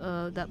for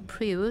that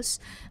Prius,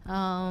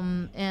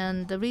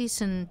 and the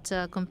recent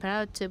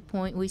comparative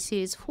point we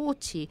see is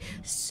 40.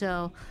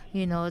 So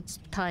it's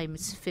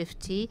times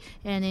 50,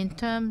 and in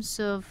terms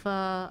of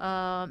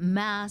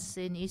mass,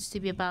 it needs to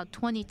be about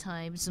 20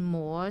 times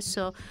more.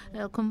 So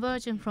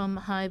conversion from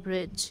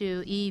hybrid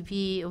to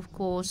EV, of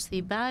course,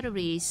 the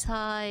battery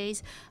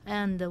size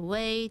and the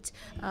weight,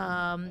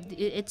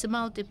 it's a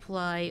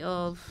multiply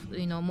of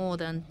more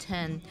than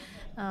 10.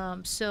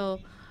 So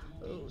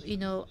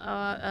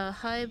our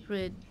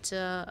hybrid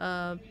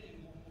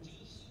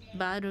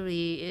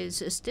battery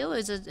is still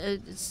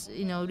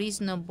a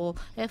reasonable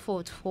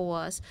effort for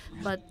us,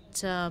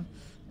 but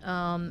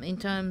in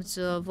terms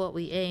of what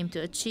we aim to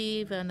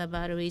achieve and the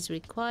batteries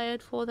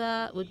required for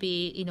that would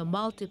be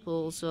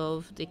multiples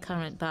of the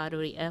current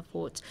battery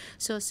efforts.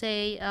 So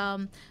say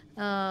 1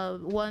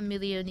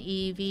 million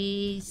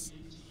EVs,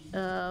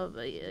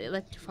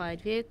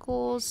 electrified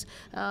vehicles,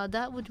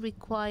 that would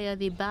require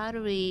the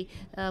battery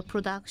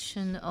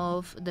production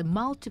of the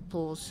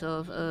multiples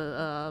of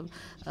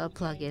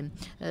plug-in.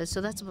 So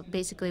that's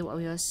basically what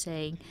we are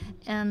saying.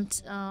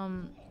 And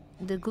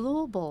in the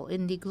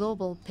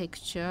global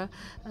picture,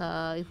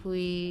 if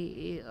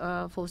we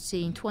are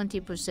foreseeing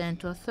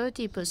 20% or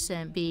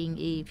 30% being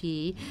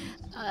EV,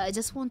 I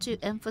just want to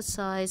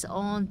emphasize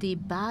on the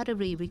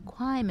battery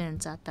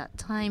requirements at that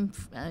time,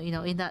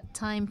 in that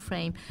time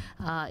frame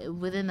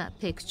within that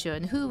picture,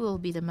 and who will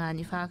be the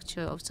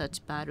manufacturer of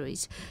such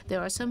batteries.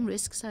 There are some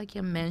risks I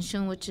can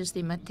mention, which is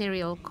the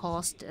material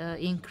cost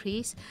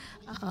increase,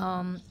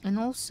 and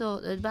also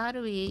the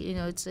battery,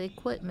 it's the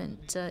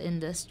equipment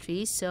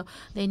industry, so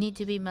they need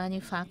to be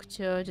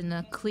manufactured in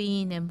a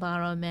clean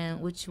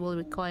environment, which will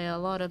require a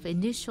lot of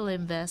initial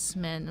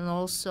investment, and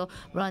also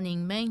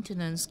running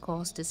maintenance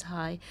cost is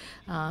high.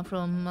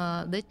 From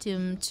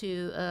lithium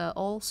to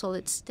all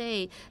solid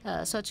state,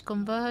 such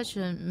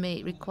conversion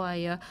may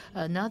require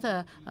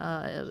another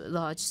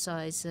large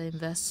size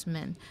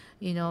investment.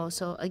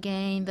 So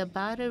again, the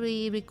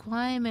battery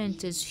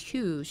requirement is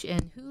huge,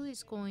 and who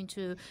is going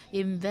to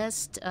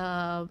invest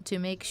to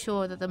make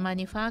sure that the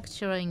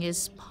manufacturing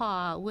is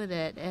par with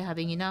it,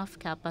 having enough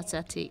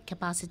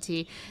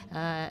capacity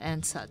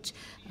and such.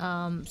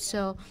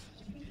 So,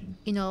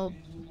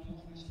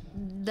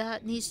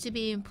 that needs to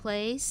be in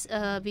place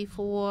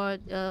before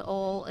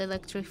all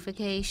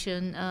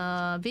electrification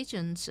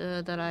visions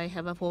that I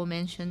have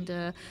aforementioned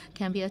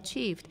can be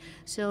achieved.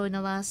 So in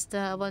the last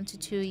 1 to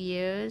 2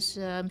 years,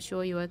 I'm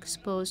sure you are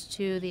exposed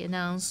to the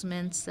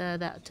announcements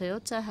that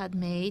Toyota had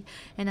made,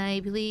 and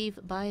I believe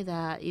by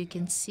that you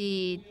can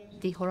see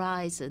the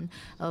horizon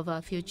of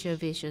our future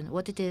vision,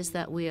 what it is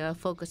that we are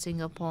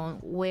focusing upon,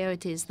 where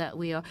it is that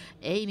we are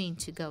aiming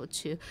to go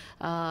to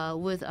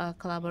with our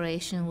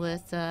collaboration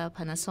with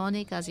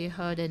Panasonic. As you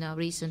heard in our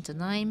recent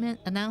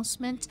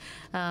announcement,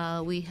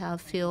 we have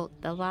filled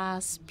the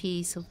last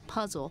piece of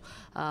puzzle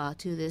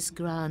to this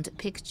grand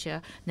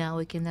picture. Now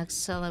we can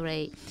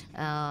accelerate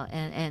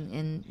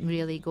and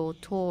really go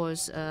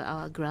towards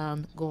our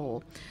grand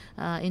goal.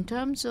 In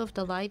terms of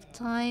the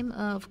lifetime,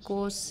 of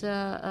course,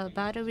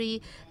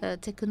 battery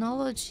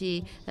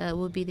technology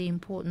will be the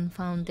important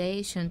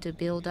foundation to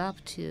build up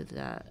to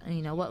that.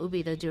 What will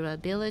be the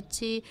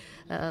durability,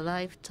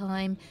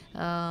 lifetime,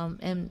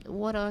 and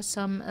what are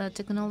some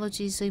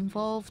technologies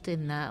involved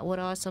in that? What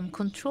are some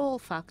control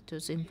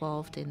factors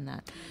involved in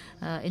that?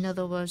 In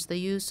other words, the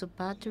use of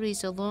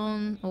batteries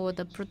alone or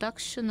the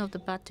production of the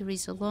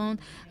batteries alone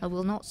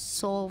will not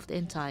solve the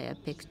entire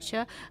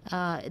picture.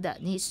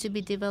 That needs to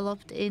be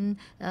developed in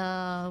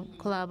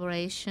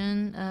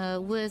collaboration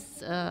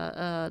with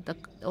the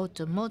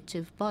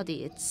automotive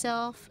body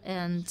itself,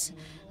 and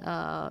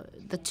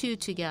the two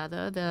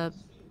together,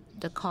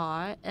 the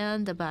car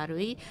and the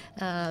battery,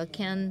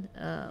 can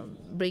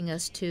bring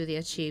us to the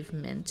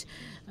achievement.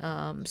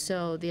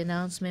 So the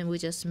announcement we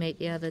just made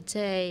the other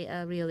day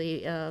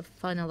really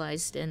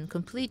finalized and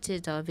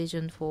completed our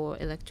vision for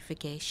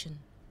electrification.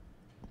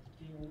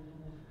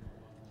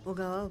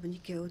 Ogawa of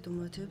Nikkei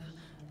Automotive.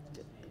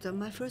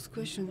 My first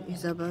question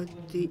is about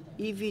the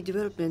EV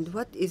development.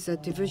 What is the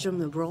division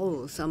of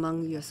roles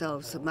among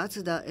yourselves?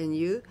 Mazda and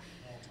you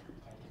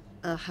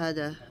had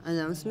an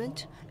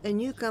announcement. A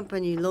new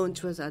company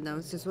launch was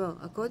announced as well.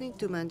 According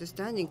to my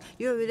understanding,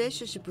 your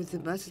relationship with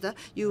Mazda,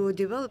 you will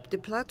develop the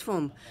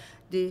platform,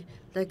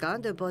 like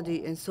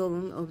underbody and so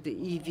on of the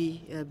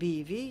EV,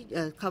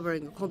 BEV,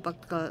 covering a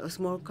compact car, a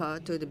small car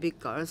to the big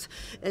cars.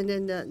 And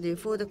then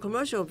for the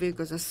commercial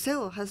vehicles, a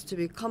cell has to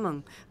be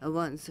common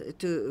once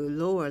to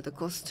lower the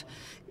cost.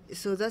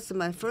 So that's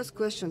my first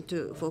question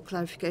for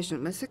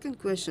clarification. My second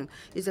question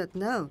is that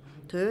now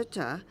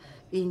Toyota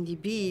in the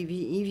BEV,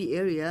 EV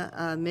area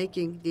are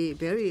making the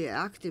very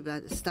active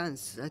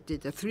stance,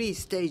 the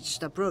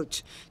three-staged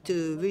approach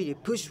to really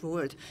push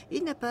forward.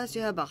 In the past,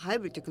 you have a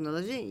hybrid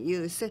technology.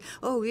 You say,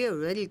 oh, we are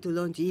ready to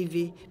launch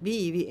EV,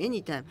 BEV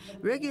anytime.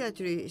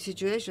 Regulatory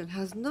situation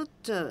has not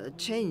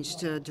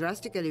changed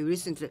drastically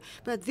recently.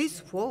 But this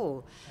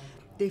fall,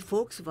 the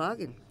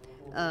Volkswagen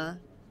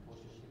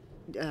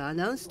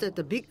announced that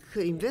a big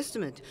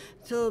investment.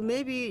 So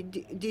maybe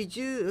did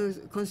you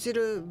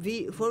consider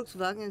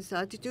Volkswagen's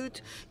attitude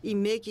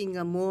in making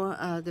a more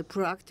the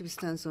proactive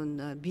stance on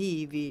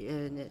BEV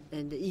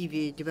and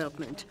EV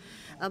development?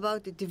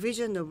 About the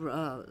division of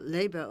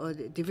labor or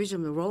the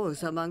division of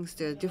roles amongst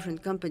the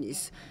different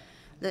companies,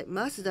 like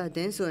Mazda,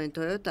 Denso, and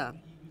Toyota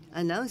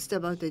announced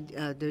about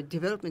the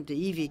development of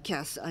EV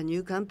CAS, a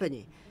new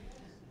company,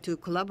 to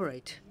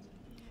collaborate.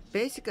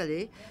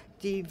 Basically,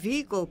 the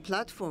vehicle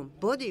platform,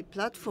 body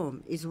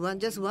platform, is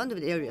just one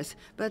of the areas,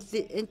 but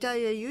the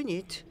entire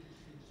unit,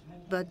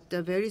 but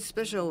the very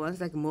special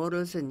ones like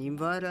motors and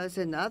inverters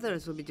and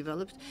others will be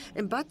developed,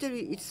 and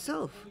battery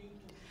itself.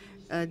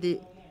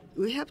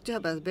 We have to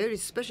have a very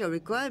special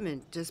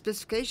requirement,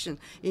 specification,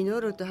 in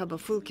order to have a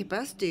full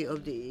capacity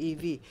of the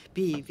EV,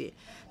 BEV.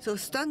 So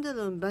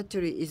standalone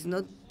battery is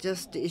not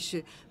just the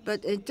issue,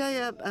 but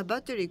entire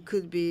battery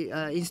could be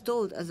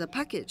installed as a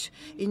package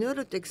in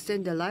order to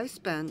extend the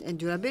lifespan and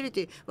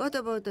durability. What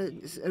about the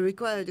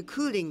required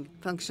cooling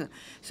function?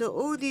 So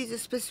all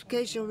these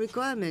specification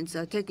requirements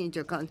are taken into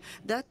account.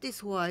 That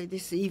is why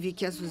this EV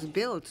CAS was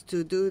built,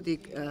 to do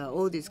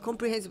all this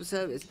comprehensive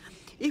service.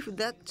 If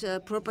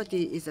that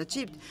property is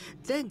achieved,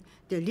 then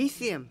the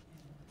lithium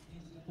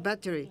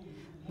battery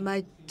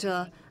might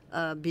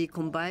be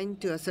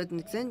combined to a certain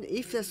extent.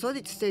 If a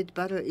solid-state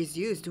battery is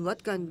used,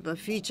 what kind of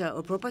feature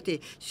or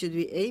property should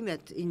we aim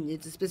at in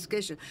its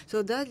specification?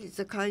 So that is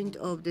a kind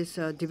of this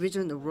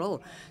division of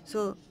role.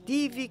 So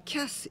the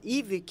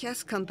EV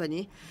CAS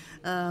company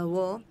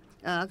will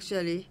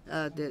actually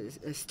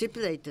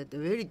stipulated a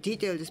very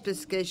detailed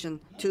specification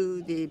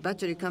to the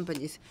battery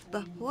companies.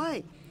 But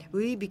why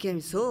we became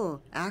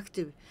so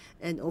active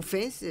and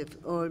offensive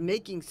or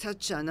making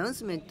such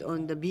announcement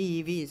on the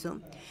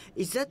BEVs?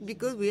 Is that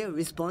because we are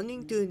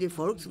responding to the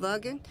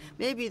Volkswagen?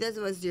 Maybe that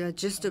was the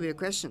gist of your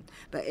question.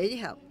 But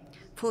anyhow,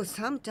 for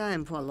some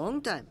time, for a long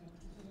time,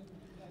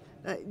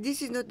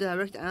 this is not the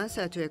direct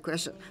answer to your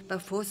question,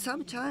 but for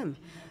some time,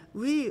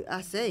 we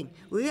are saying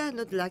we are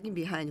not lagging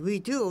behind. We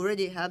do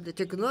already have the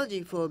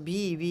technology for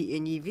BEV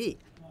and EV.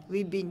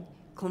 we've been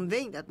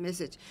conveying that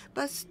message.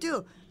 But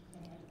still,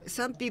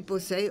 some people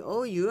say,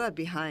 oh, you are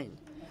behind.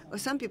 Or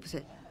some people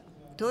say,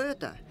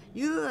 Toyota,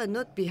 you are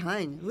not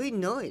behind. We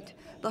know it.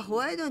 But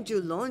why don't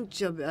you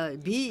launch a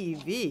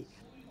BEV?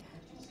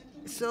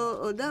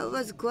 So that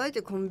was quite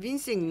a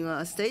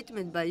convincing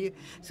statement by you.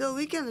 So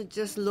we cannot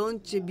just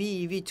launch a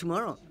BEV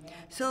tomorrow.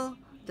 So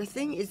the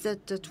thing is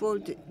that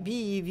toward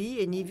BEV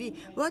and EV,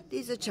 what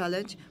is the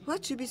challenge?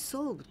 What should be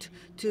solved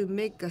to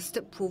make a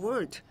step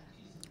forward?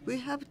 We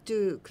have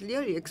to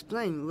clearly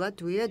explain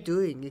what we are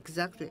doing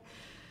exactly.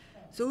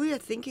 So we are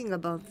thinking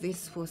about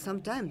this for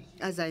some time,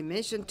 as I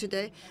mentioned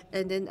today,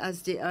 and then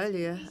as the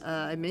earlier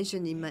I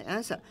mentioned in my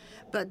answer.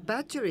 But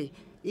battery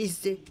is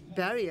the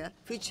barrier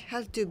which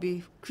has to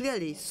be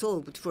clearly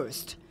solved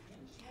first,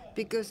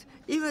 because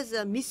it was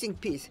a missing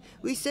piece.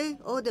 We say,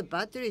 oh, the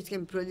batteries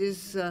can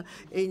produce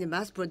in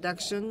mass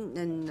production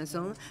and so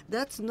on.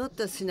 That's not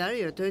the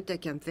scenario Toyota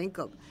can think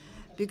of,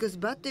 because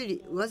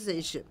battery was the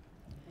issue.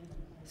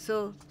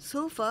 So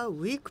far,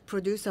 we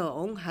produce our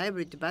own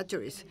hybrid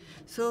batteries.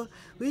 So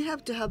we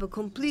have to have a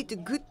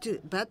complete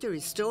good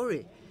battery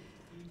story.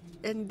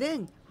 And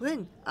then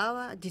when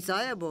our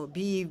desirable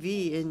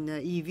BEV and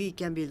EV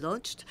can be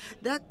launched,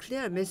 that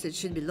clear message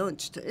should be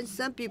launched. And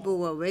some people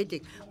were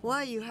waiting,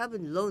 why you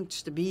haven't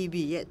launched BEV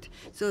yet?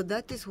 So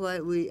that is why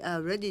we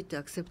are ready to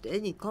accept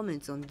any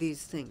comments on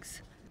these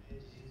things.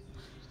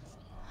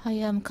 I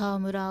am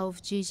Kawamura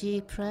of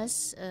GG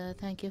Press.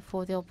 Thank you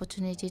for the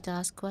opportunity to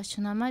ask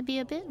question. I might be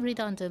a bit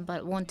redundant,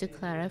 but want to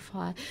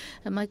clarify.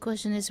 My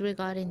question is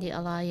regarding the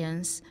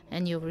alliance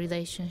and your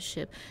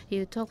relationship.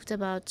 You talked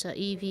about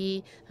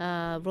EV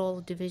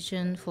role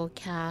division for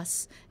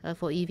CAS,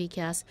 for EV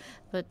CAS,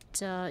 but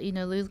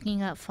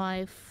looking at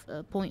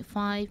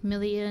 5.5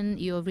 million,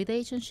 your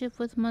relationship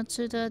with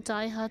Matsuda,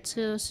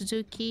 Daihatsu,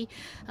 Suzuki,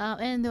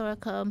 and there are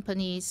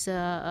companies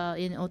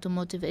in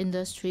automotive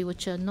industry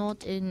which are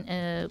not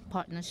in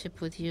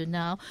partnership with you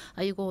now.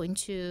 Are you going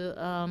to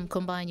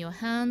combine your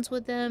hands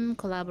with them,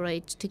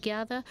 collaborate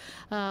together,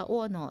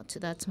 or not?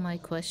 That's my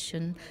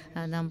question,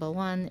 number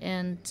one.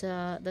 And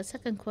the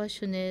second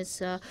question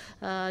is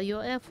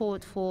your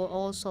effort for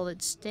all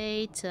solid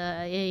state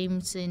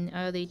aims in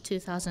early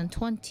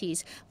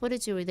 2020s. What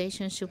is your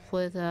relationship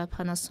with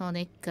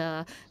Panasonic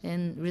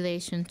in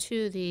relation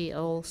to the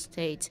all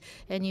state?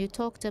 And you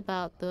talked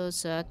about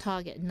those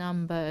target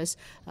numbers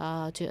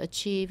to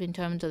achieve in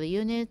terms of the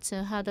units.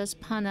 How does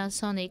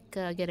Panasonic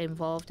get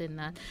involved in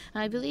that?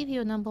 I believe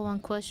your number one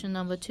question,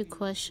 number two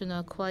question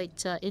are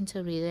quite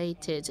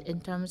interrelated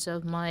in terms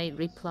of my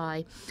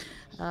reply.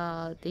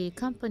 The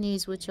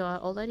companies which are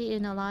already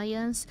in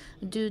alliance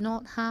do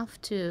not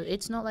have to.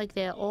 It's not like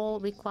they're all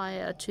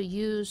required to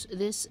use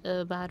this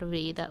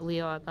battery that we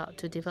are about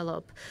to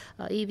develop.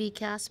 EV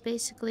CAS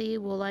basically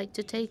would like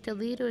to take the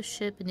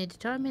leadership in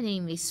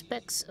determining the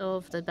specs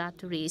of the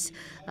batteries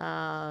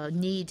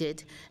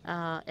needed,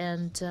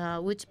 and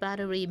which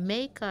battery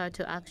maker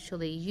to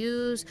actually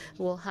use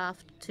will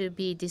have to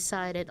be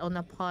decided on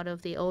a part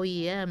of the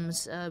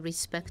OEMs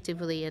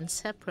respectively and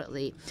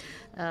separately.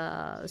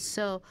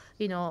 So,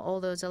 all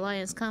those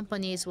alliance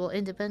companies will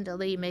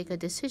independently make a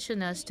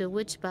decision as to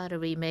which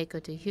battery maker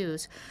to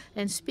use.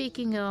 And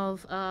speaking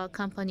of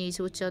companies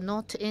which are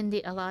not in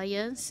the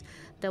alliance,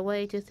 the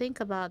way to think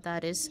about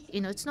that is,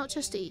 it's not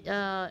just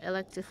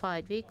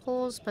electrified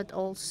vehicles, but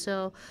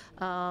also,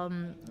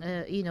 Toyota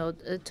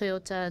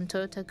and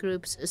Toyota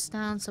Group's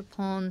stance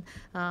upon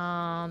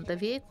the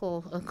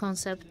vehicle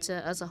concept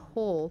as a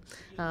whole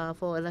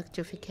for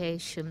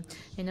electrification.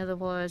 In other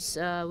words,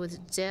 with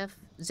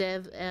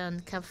ZEV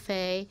and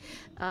CAFE,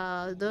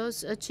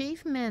 those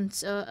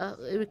achievements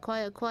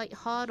require quite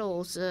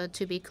hurdles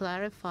to be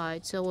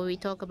clarified. So when we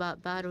talk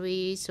about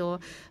batteries or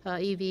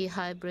EV,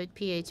 hybrid,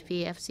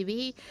 PHEV,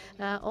 FCEV,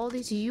 all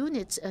these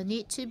units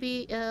need to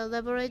be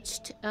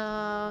leveraged,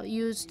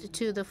 used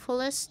to the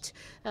fullest.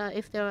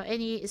 If there are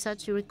any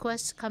such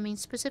requests coming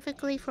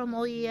specifically from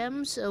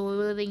OEMs, we're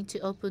willing to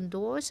open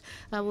doors.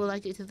 We'd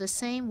like to do the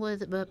same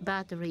with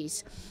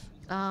batteries.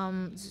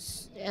 And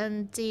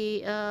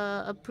the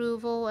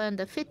approval and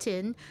the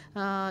fit-in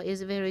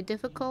is very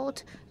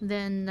difficult,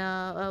 then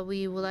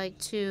we would like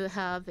to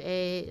have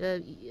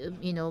a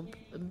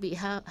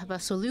have a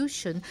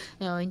solution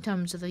in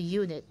terms of the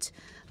unit.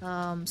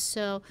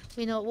 So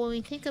when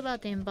we think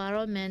about the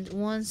environment,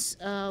 once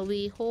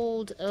we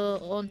hold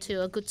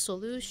onto a good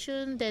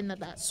solution, then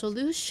that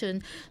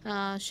solution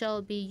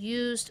shall be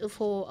used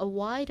for a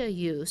wider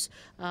use,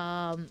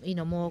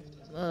 more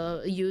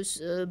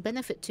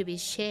benefit to be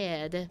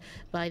shared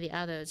by the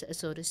others,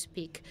 so to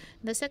speak.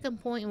 The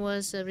second point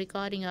was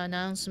regarding our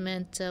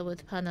announcement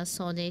with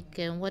Panasonic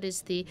and what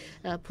is the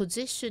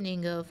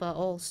positioning of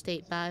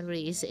all-state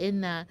batteries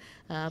in that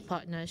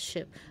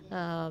partnership.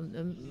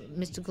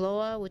 Mr.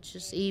 Glower, which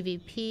is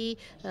EVP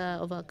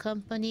of our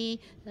company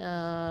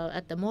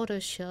at the motor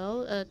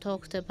show,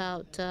 talked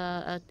about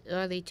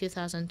early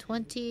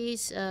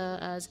 2020s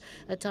as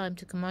a time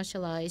to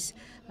commercialize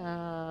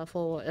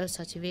for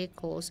such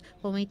vehicles.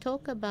 when we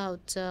talk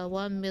about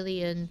 1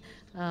 million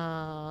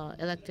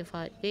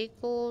electrified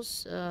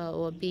vehicles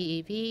or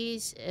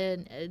BEVs,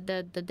 and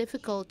the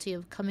difficulty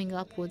of coming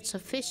up with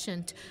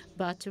sufficient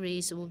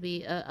batteries will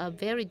be a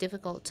very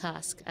difficult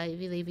task. I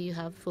believe you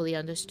have fully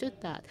understood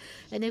that.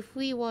 And if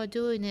we were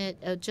doing it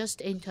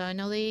just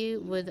internally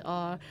with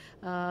our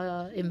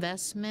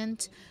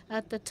investment,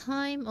 at the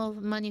time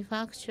of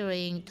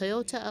manufacturing,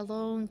 Toyota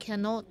alone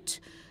cannot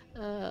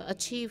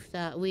achieve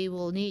that. We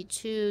will need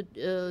to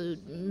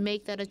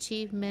make that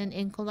achievement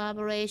in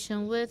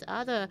collaboration with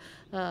other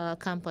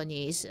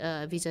companies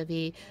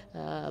vis-a-vis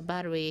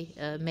battery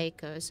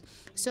makers.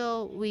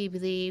 So we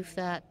believe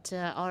that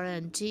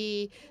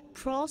R&D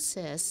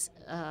process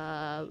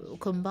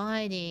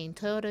combining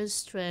Toyota's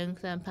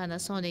strength and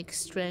Panasonic's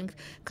strength,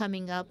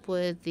 coming up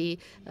with the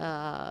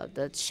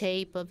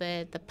shape of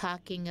it, the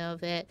packing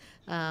of it,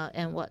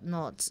 and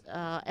whatnot,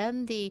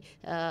 and the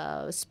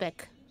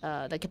spec.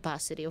 The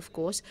capacity, of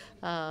course,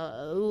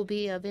 will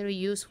be a very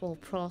useful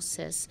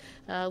process.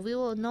 We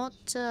will not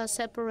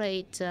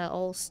separate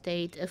all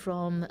state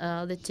from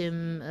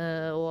lithium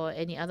or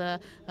any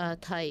other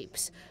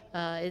types.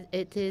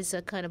 It is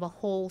a kind of a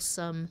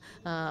wholesome,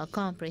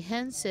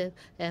 comprehensive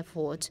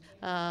effort,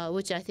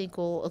 which I think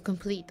will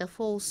complete the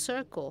full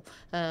circle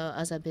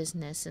as a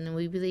business. And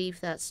we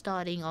believe that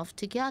starting off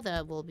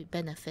together will be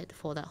benefit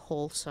for that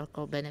whole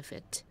circle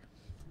benefit.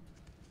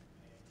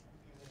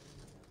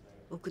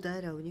 I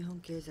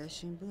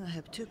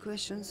have two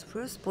questions.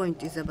 First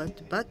point is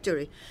about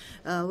battery.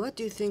 What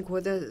do you think,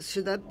 whether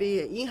should that be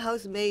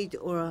in-house made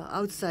or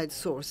outside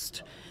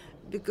sourced?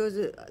 Because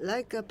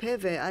like a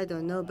PHEV, I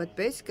don't know, but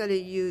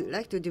basically you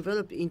like to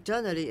develop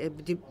internally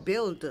and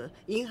build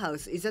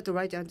in-house. Is that the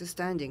right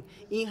understanding?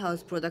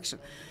 In-house production.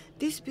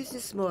 This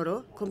business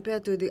model,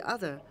 compared to the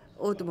other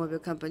automobile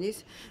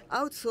companies,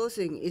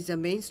 outsourcing is a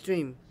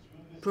mainstream,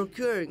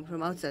 procuring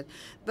from outside.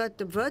 But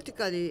the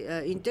vertically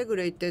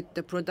integrated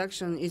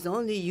production is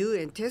only you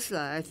and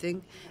Tesla, I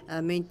think,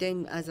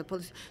 maintain as a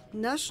policy.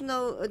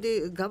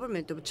 The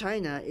government of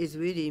China is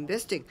really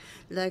investing,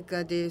 like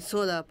the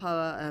solar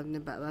power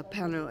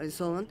panel and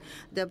so on.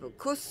 The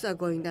costs are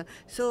going down.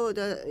 So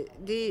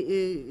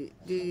the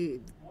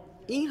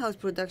in-house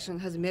production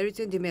has merits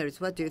and demerits.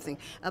 What do you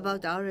think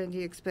about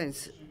R&D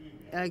expense?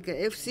 Like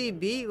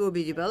FCEV will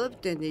be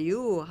developed, and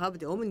you will have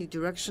the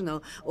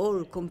omnidirectional,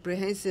 all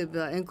comprehensive,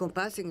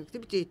 encompassing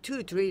activity,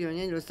 2 trillion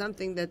yen or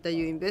something that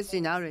you invest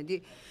in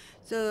R&D.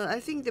 So I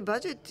think the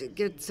budget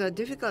gets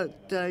difficult.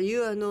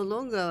 You are no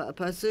longer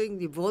pursuing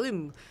the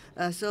volume.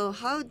 So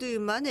how do you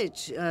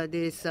manage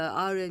this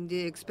R&D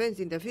expense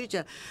in the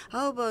future?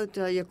 How about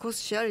your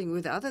cost sharing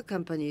with other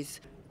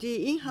companies?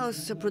 The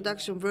in-house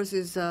production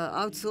versus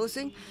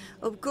outsourcing,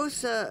 of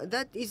course,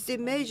 that is the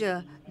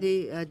major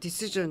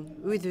decision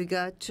with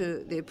regard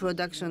to the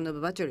production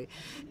of battery.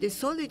 The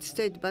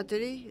solid-state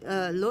battery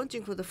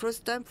launching for the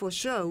first time, for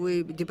sure,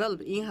 we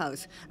developed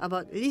in-house.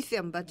 About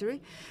lithium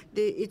battery,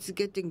 it's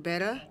getting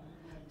better.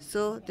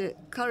 So the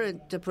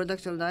current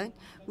production line,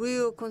 we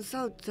will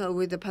consult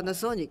with the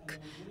Panasonic,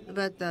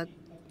 but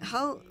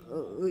how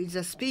is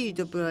the speed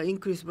of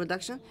increased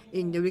production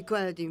in the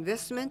required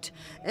investment,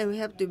 and we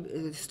have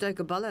to strike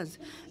a balance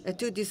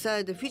to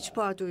decide which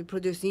part we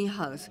produce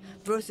in-house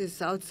versus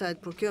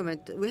outside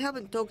procurement. We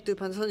haven't talked to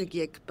Panasonic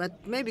yet,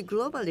 but maybe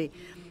globally,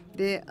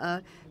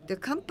 the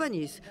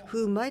companies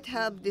who might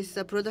have this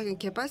production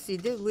capacity,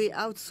 then we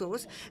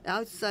outsource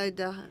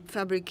outside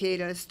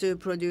fabricators to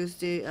produce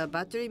the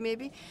battery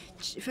maybe.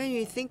 When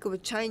you think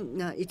of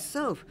China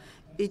itself,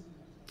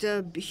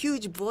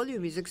 huge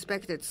volume is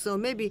expected. So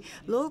maybe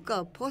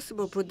local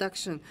possible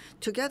production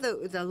together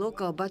with a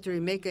local battery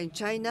maker in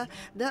China,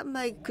 that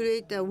might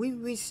create a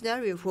win-win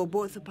scenario for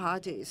both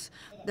parties.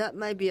 That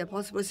might be a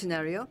possible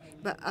scenario.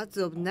 But as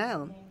of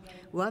now,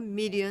 1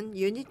 million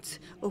units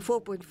or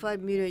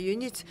 4.5 million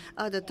units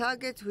are the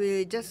targets.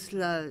 We just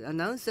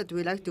announced that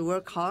we like to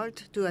work hard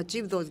to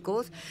achieve those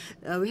goals.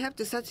 We have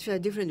to satisfy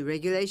different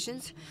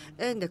regulations,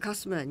 and the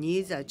customer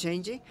needs are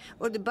changing.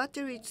 Or the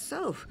battery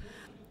itself.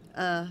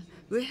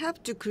 We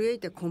have to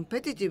create a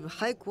competitive,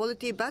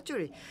 high-quality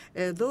battery.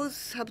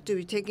 Those have to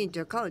be taken into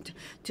account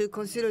to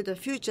consider the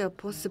future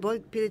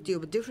possibility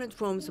of different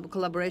forms of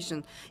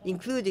collaboration,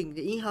 including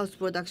the in-house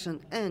production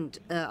and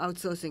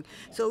outsourcing.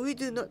 So we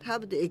do not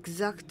have the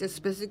exact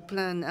specific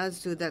plan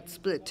as to that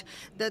split.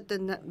 That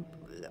the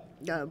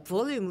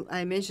volume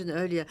I mentioned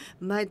earlier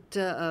might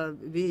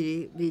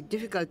be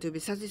difficult to be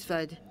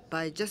satisfied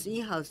by just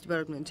in-house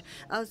development.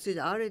 As to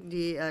the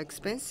R&D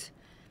expense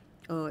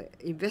or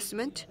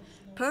investment,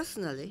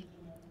 personally,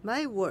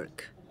 my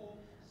work,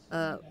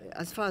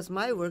 as far as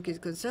my work is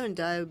concerned,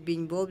 I've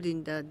been involved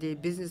in the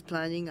business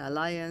planning,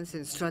 alliance,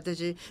 and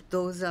strategy.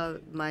 Those are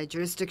my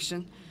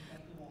jurisdiction.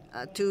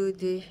 To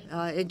the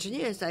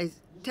engineers, I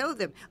tell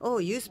them, "Oh,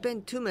 you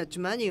spend too much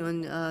money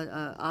on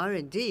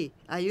R&D."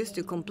 I used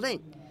to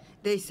complain.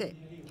 They say,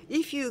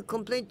 if you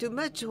complain too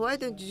much, why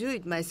don't you do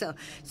it myself?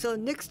 So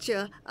next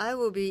year, I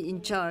will be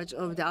in charge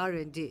of the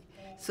R&D.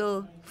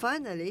 So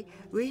finally,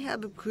 we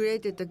have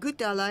created a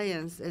good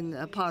alliance and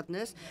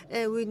partners,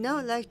 and we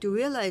now like to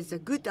realize a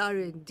good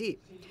R&D.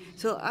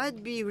 So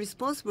I'd be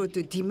responsible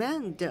to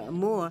demand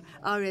more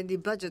R&D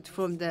budget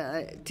from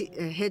the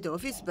head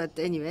office. But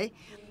anyway,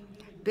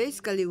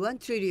 basically 1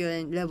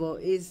 trillion level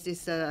is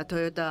this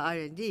Toyota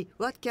R&D.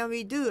 What can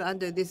we do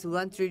under this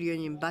 1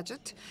 trillion in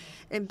budget?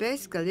 And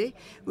basically,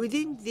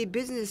 within the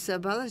business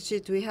balance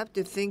sheet, we have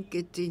to think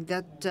it in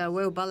that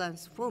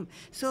well-balanced form.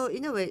 So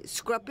in a way,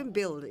 scrap and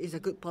build is a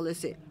good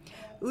policy.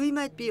 We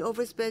might be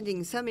overspending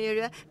in some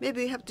area.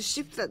 Maybe we have to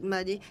shift that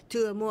money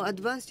to a more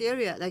advanced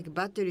area like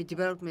battery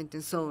development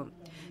and so on.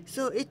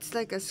 So it's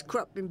like a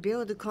scrap and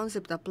build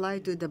concept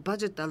applied to the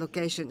budget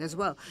allocation as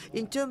well.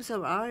 In terms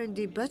of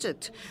R&D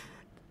budget,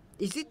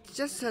 is it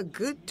just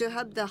good to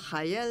have the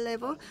higher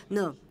level?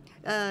 No.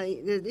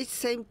 It's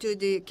same to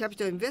the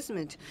capital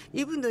investment.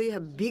 Even though you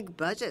have big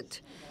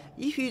budget,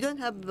 if you don't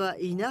have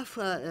enough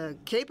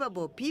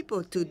capable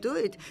people to do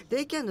it,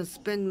 they cannot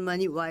spend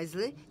money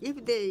wisely.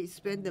 If they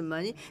spend the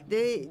money,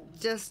 they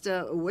just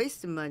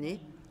waste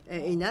money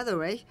in other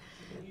way.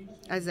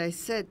 As I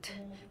said,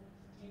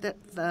 that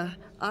the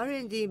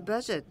R&D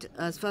budget,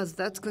 as far as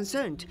that's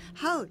concerned,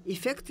 how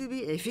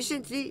effectively,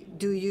 efficiently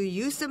do you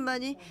use the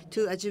money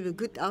to achieve a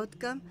good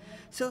outcome?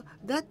 So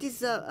that is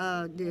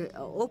the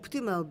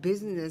optimal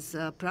business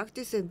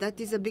practice, and that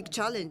is a big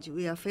challenge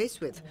we are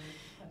faced with.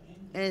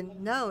 And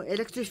now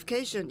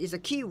electrification is a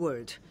key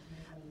word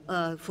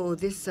for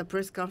this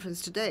press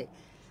conference today.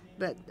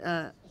 But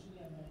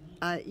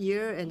a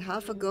year and a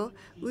half ago,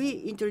 we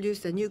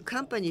introduced a new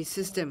company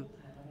system.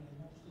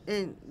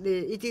 And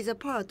it is a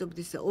part of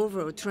this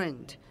overall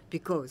trend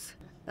because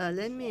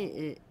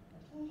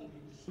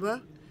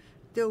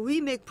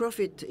we make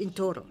profit in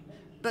total.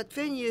 But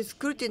when you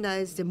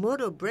scrutinize the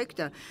model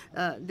breakdown,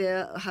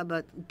 there have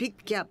a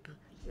big gap.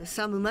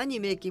 Some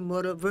money-making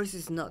model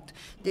versus not.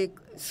 The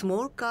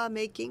small car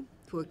making,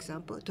 for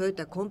example,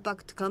 Toyota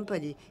Compact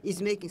Company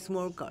is making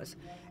small cars.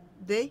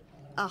 They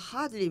are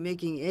hardly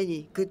making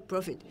any good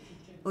profit.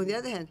 On the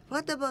other hand,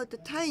 what about the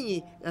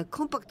tiny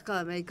compact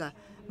car maker,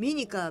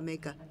 mini car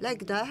maker,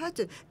 like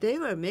Daihatsu? They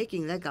were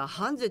making like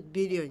 100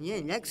 billion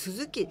yen, like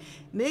Suzuki,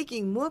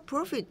 making more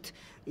profit,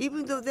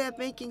 even though they are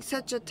making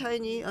such a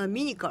tiny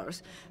mini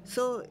cars.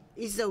 So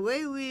is the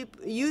way we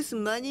use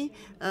money,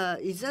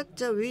 is that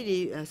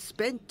really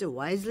spent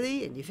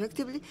wisely and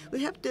effectively?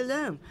 We have to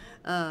learn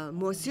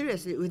more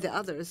seriously with the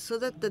others. So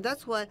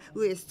that's why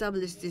we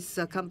established this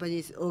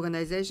company's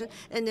organization,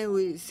 and then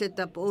we set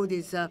up all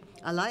these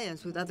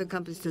alliance with other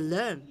companies to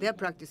learn their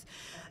practice.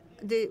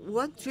 The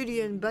 1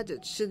 trillion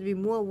budget should be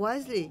more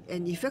wisely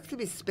and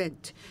effectively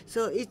spent.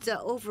 So it's an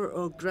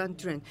overall grand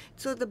trend.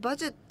 So the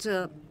budget,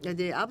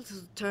 the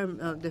absolute term,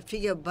 the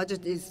figure of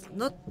budget is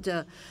not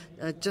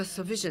just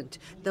sufficient.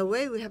 The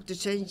way we have to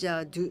change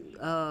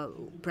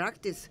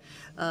practice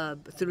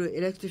through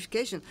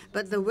electrification,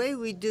 but the way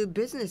we do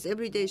business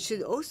every day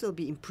should also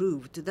be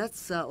improved.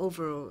 That's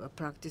overall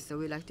practice that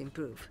we like to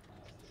improve.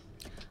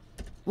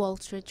 Wall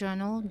Street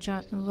Journal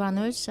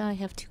runners, I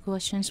have 2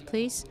 questions,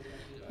 please.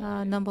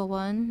 Number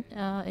one,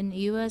 in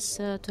U.S.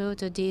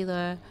 Toyota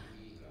dealer,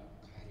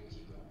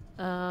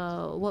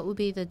 what would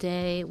be the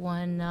day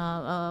when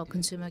a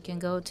consumer can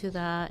go to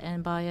that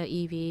and buy a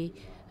EV,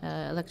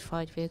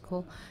 electrified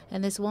vehicle?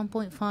 And this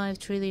 1.5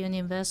 trillion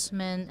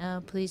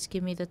investment, please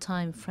give me the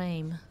time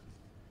frame.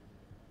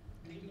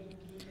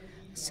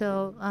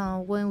 So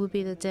when would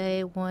be the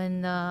day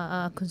when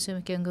a consumer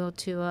can go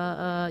to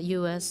a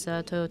U.S.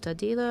 Toyota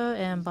dealer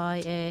and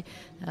buy a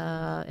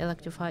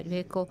electrified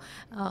vehicle?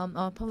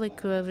 Our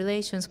public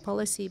relations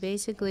policy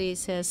basically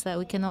says that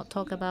we cannot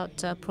talk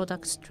about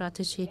product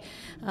strategy.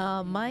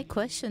 My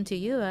question to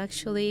you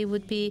actually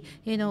would be,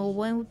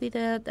 when would be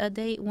the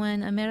date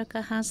when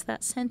America has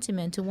that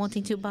sentiment to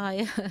wanting to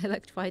buy an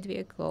electrified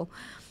vehicle?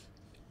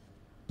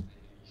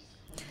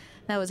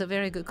 That was a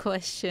very good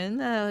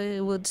question.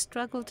 I would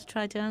struggle to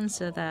try to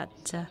answer that.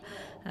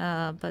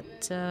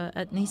 But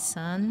at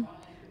Nissan,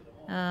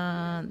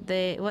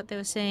 what they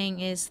were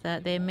saying is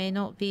that there may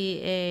not be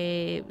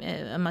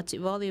a much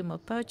volume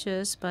of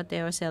purchase, but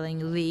they are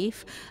selling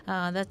Leaf.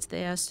 That's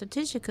their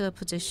strategic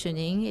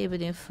positioning,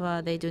 even if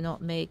they do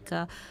not make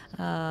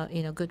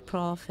good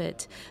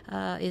profit.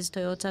 Is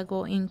Toyota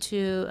going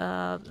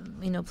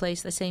to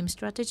place the same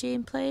strategy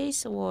in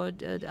place, or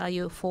are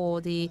you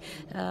for the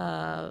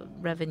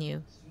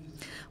revenue?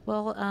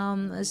 Well,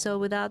 so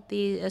without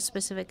the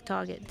specific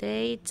target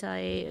date,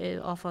 I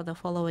offer the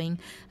following.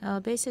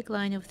 Basic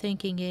line of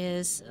thinking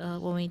is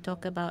when we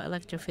talk about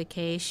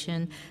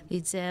electrification, the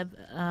ZEB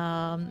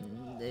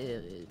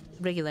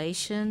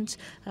regulations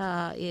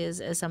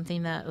is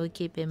something that we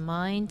keep in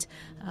mind.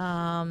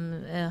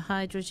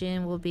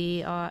 Hydrogen will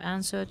be our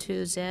answer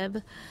to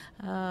ZEB,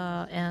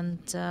 and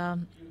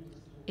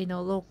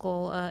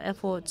local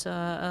efforts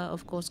are,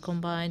 of course,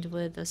 combined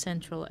with the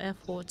central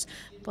efforts.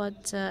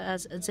 But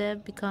as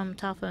ZEV become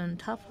tougher and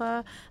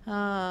tougher,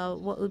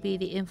 what will be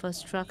the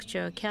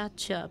infrastructure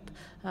catch-up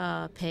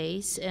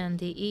pace, and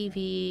the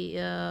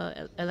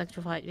EV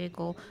electrified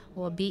vehicle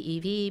or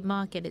BEV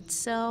market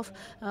itself,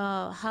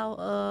 how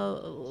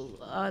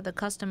are the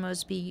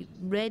customers be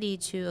ready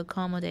to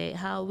accommodate?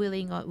 How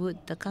willing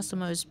would the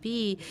customers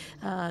be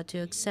to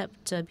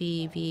accept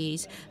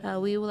BEVs?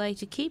 We would like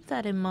to keep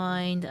that in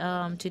mind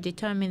to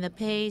determine the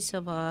pace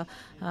of our,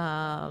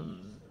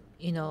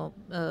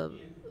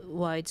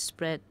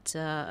 widespread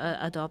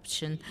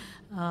adoption.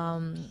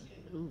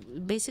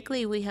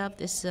 Basically, we have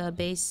this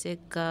basic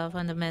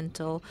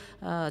fundamental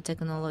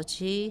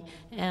technology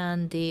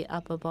and the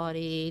upper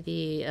body,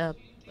 the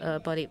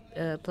body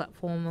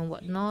platform and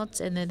whatnot,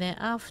 and then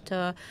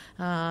thereafter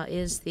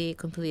is the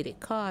completed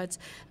cards.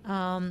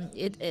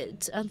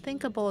 It's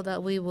unthinkable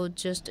that we would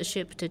just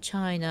ship to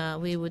China.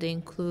 We would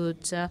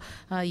include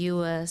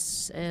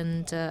US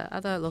and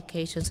other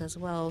locations as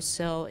well.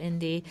 So in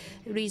the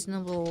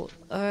reasonable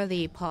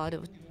early part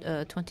of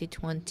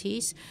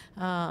 2020s,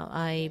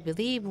 I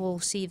believe we'll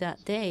see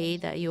that day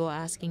that you are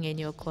asking in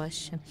your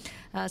question.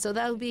 So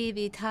that will be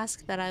the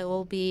task that I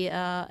will be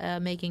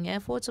making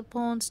efforts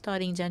upon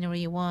starting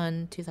January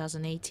 1,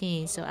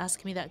 2018. So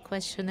ask me that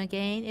question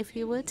again, if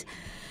you would.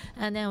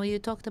 And then you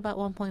talked about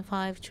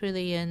 1.5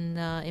 trillion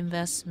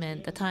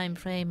investment, the time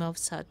frame of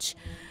such.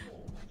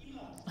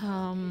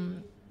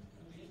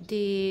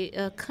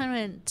 The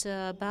current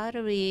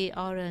battery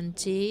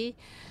R&D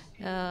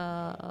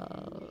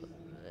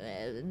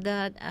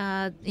that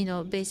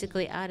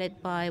basically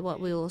added by what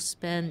we will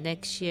spend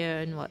next year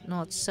and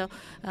whatnot. So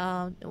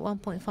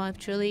 1.5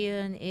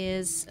 trillion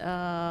is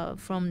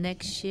from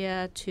next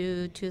year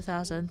to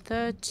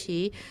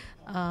 2030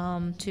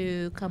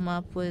 to come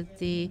up with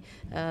the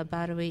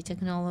battery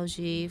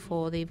technology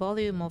for the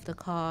volume of the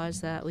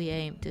cars that we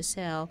aim to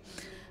sell.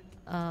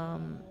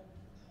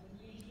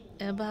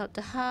 About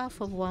the half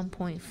of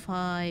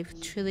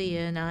 1.5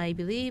 trillion, I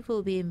believe,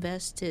 will be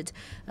invested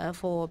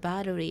for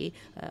battery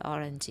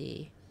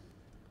R&D.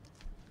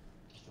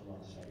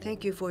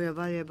 Thank you for your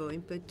valuable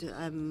input.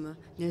 I'm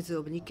Nezu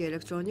of Nikkei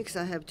Electronics.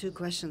 I have two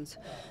questions.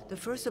 The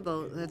first of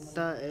all,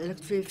 that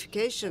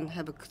electrification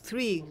have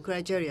three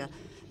criteria.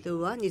 The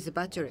one is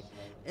battery,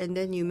 and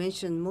then you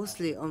mentioned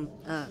mostly on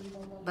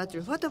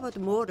battery. What about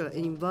motor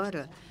and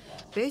inverter?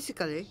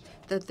 Basically,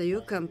 that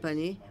your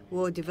company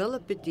will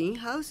develop it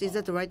in-house, is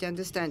that the right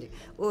understanding?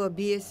 Or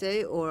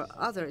BSA or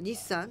other,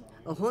 Nissan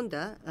or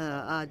Honda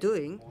are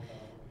doing,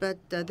 but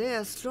they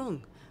are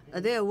strong.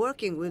 They are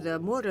working with a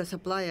motor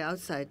supplier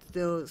outside.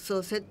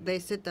 So they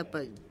set up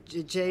a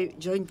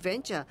joint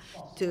venture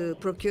to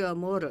procure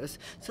motors.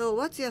 So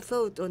what's your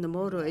thought on the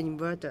motor and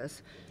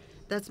inverters?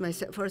 That's my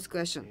first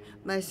question.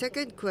 My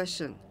second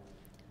question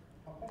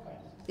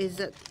is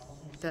that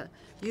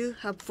you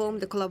have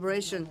formed a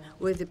collaboration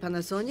with the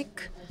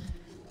Panasonic,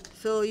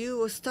 so you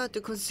will start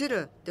to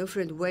consider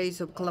different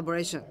ways of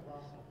collaboration.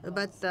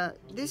 But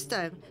this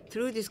time,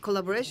 through this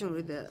collaboration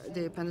with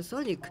the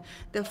Panasonic,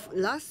 the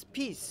last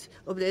piece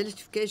of the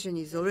electrification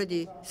is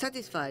already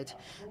satisfied.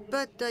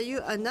 But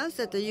you announced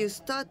that you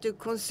start to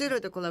consider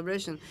the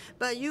collaboration,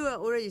 but you are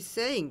already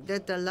saying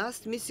that the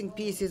last missing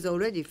piece is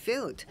already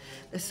filled.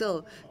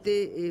 So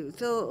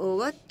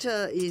what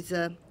is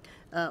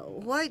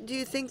why do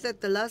you think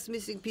that the last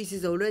missing piece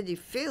is already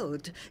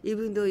filled,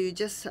 even though you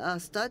just are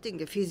starting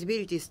the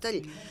feasibility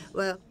study?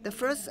 Well,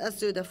 as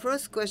to the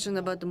first question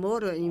about the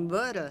motor and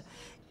inverter,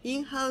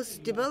 in-house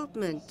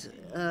development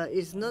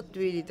is not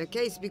really the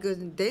case, because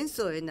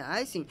Denso and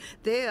Aisin,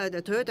 they are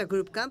the Toyota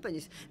Group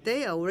companies.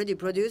 They are already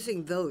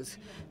producing those.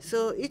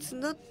 So it's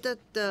not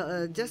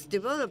that just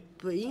develop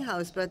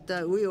in-house, but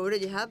we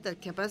already have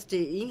that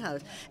capacity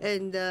in-house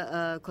and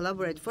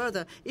collaborate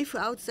further. If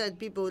outside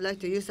people would like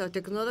to use our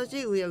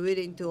technology, we are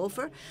willing to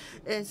offer.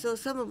 And so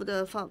some of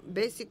the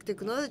basic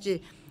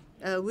technology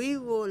we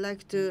would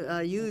like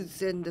to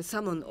use and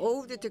summon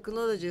all the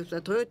technology of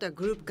the Toyota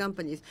Group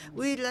companies.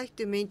 We'd like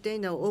to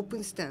maintain our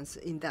open stance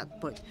in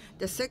that point.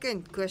 The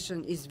second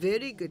question is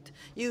very good.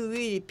 You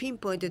really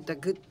pinpointed the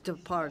good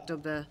part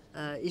of the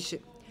issue.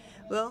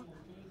 Well,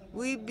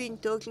 we've been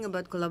talking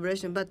about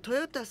collaboration, but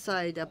Toyota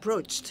side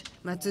approached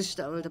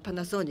Matsushita or the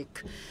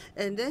Panasonic,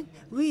 and then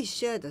we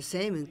share the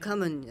same and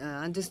common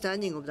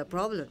understanding of the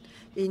problem.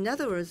 In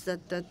other words,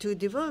 that to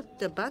develop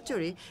the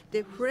battery,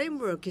 the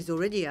framework is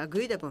already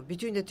agreed upon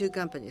between the two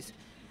companies.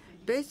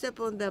 Based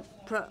upon the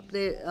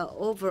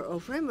overall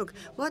framework,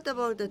 what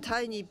about the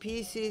tiny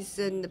pieces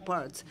and the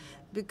parts?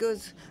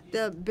 Because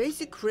the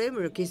basic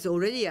framework is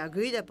already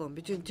agreed upon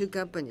between two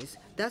companies.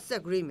 That's the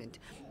agreement.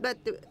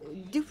 But the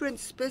different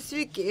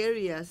specific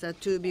areas are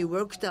to be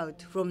worked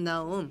out from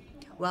now on,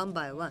 one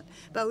by one.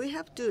 But we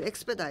have to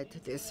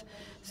expedite this.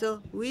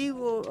 So we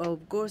will,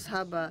 of course,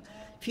 have a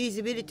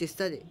feasibility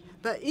study.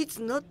 But it's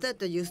not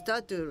that you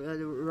start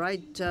to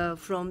write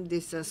from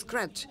this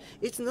scratch.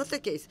 It's not the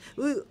case.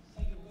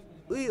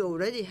 We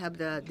already have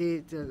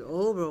the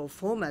overall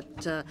format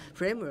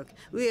framework.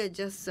 We are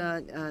just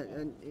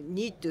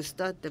need to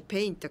start to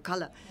paint the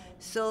color.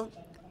 So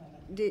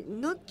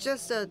not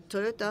just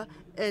Toyota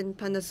and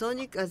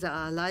Panasonic as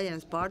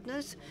alliance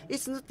partners.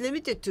 It's not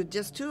limited to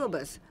just two of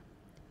us.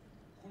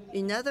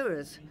 In other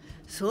words,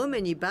 so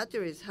many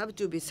batteries have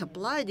to be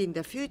supplied in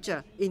the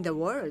future in the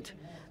world.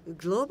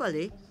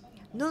 Globally,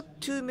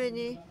 not too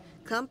many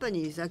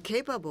companies are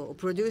capable of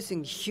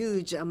producing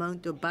huge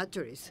amount of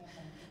batteries.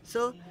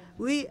 So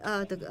we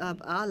are the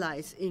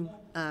allies in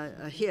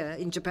here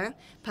in Japan,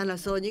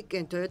 Panasonic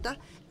and Toyota,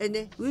 and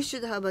then we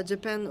should have a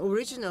Japan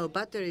original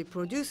battery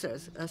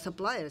producers,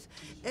 suppliers,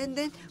 and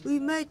then we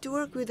might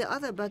work with the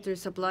other battery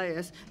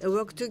suppliers and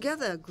work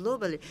together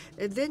globally.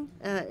 And then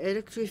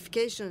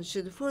electrification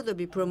should further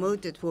be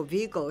promoted for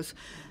vehicles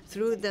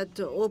through that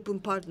open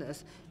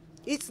partners.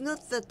 It's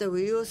not that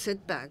we will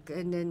sit back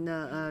and then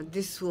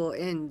this will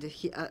end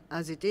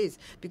as it is,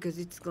 because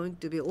it's going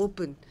to be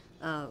open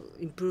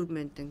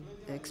improvement and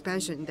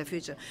expansion in the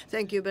future.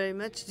 Thank you very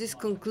much. This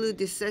concludes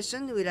this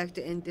session. We'd like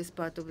to end this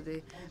part of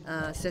the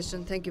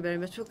session. Thank you very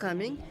much for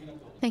coming.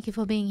 Thank you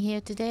for being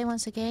here today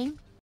once again.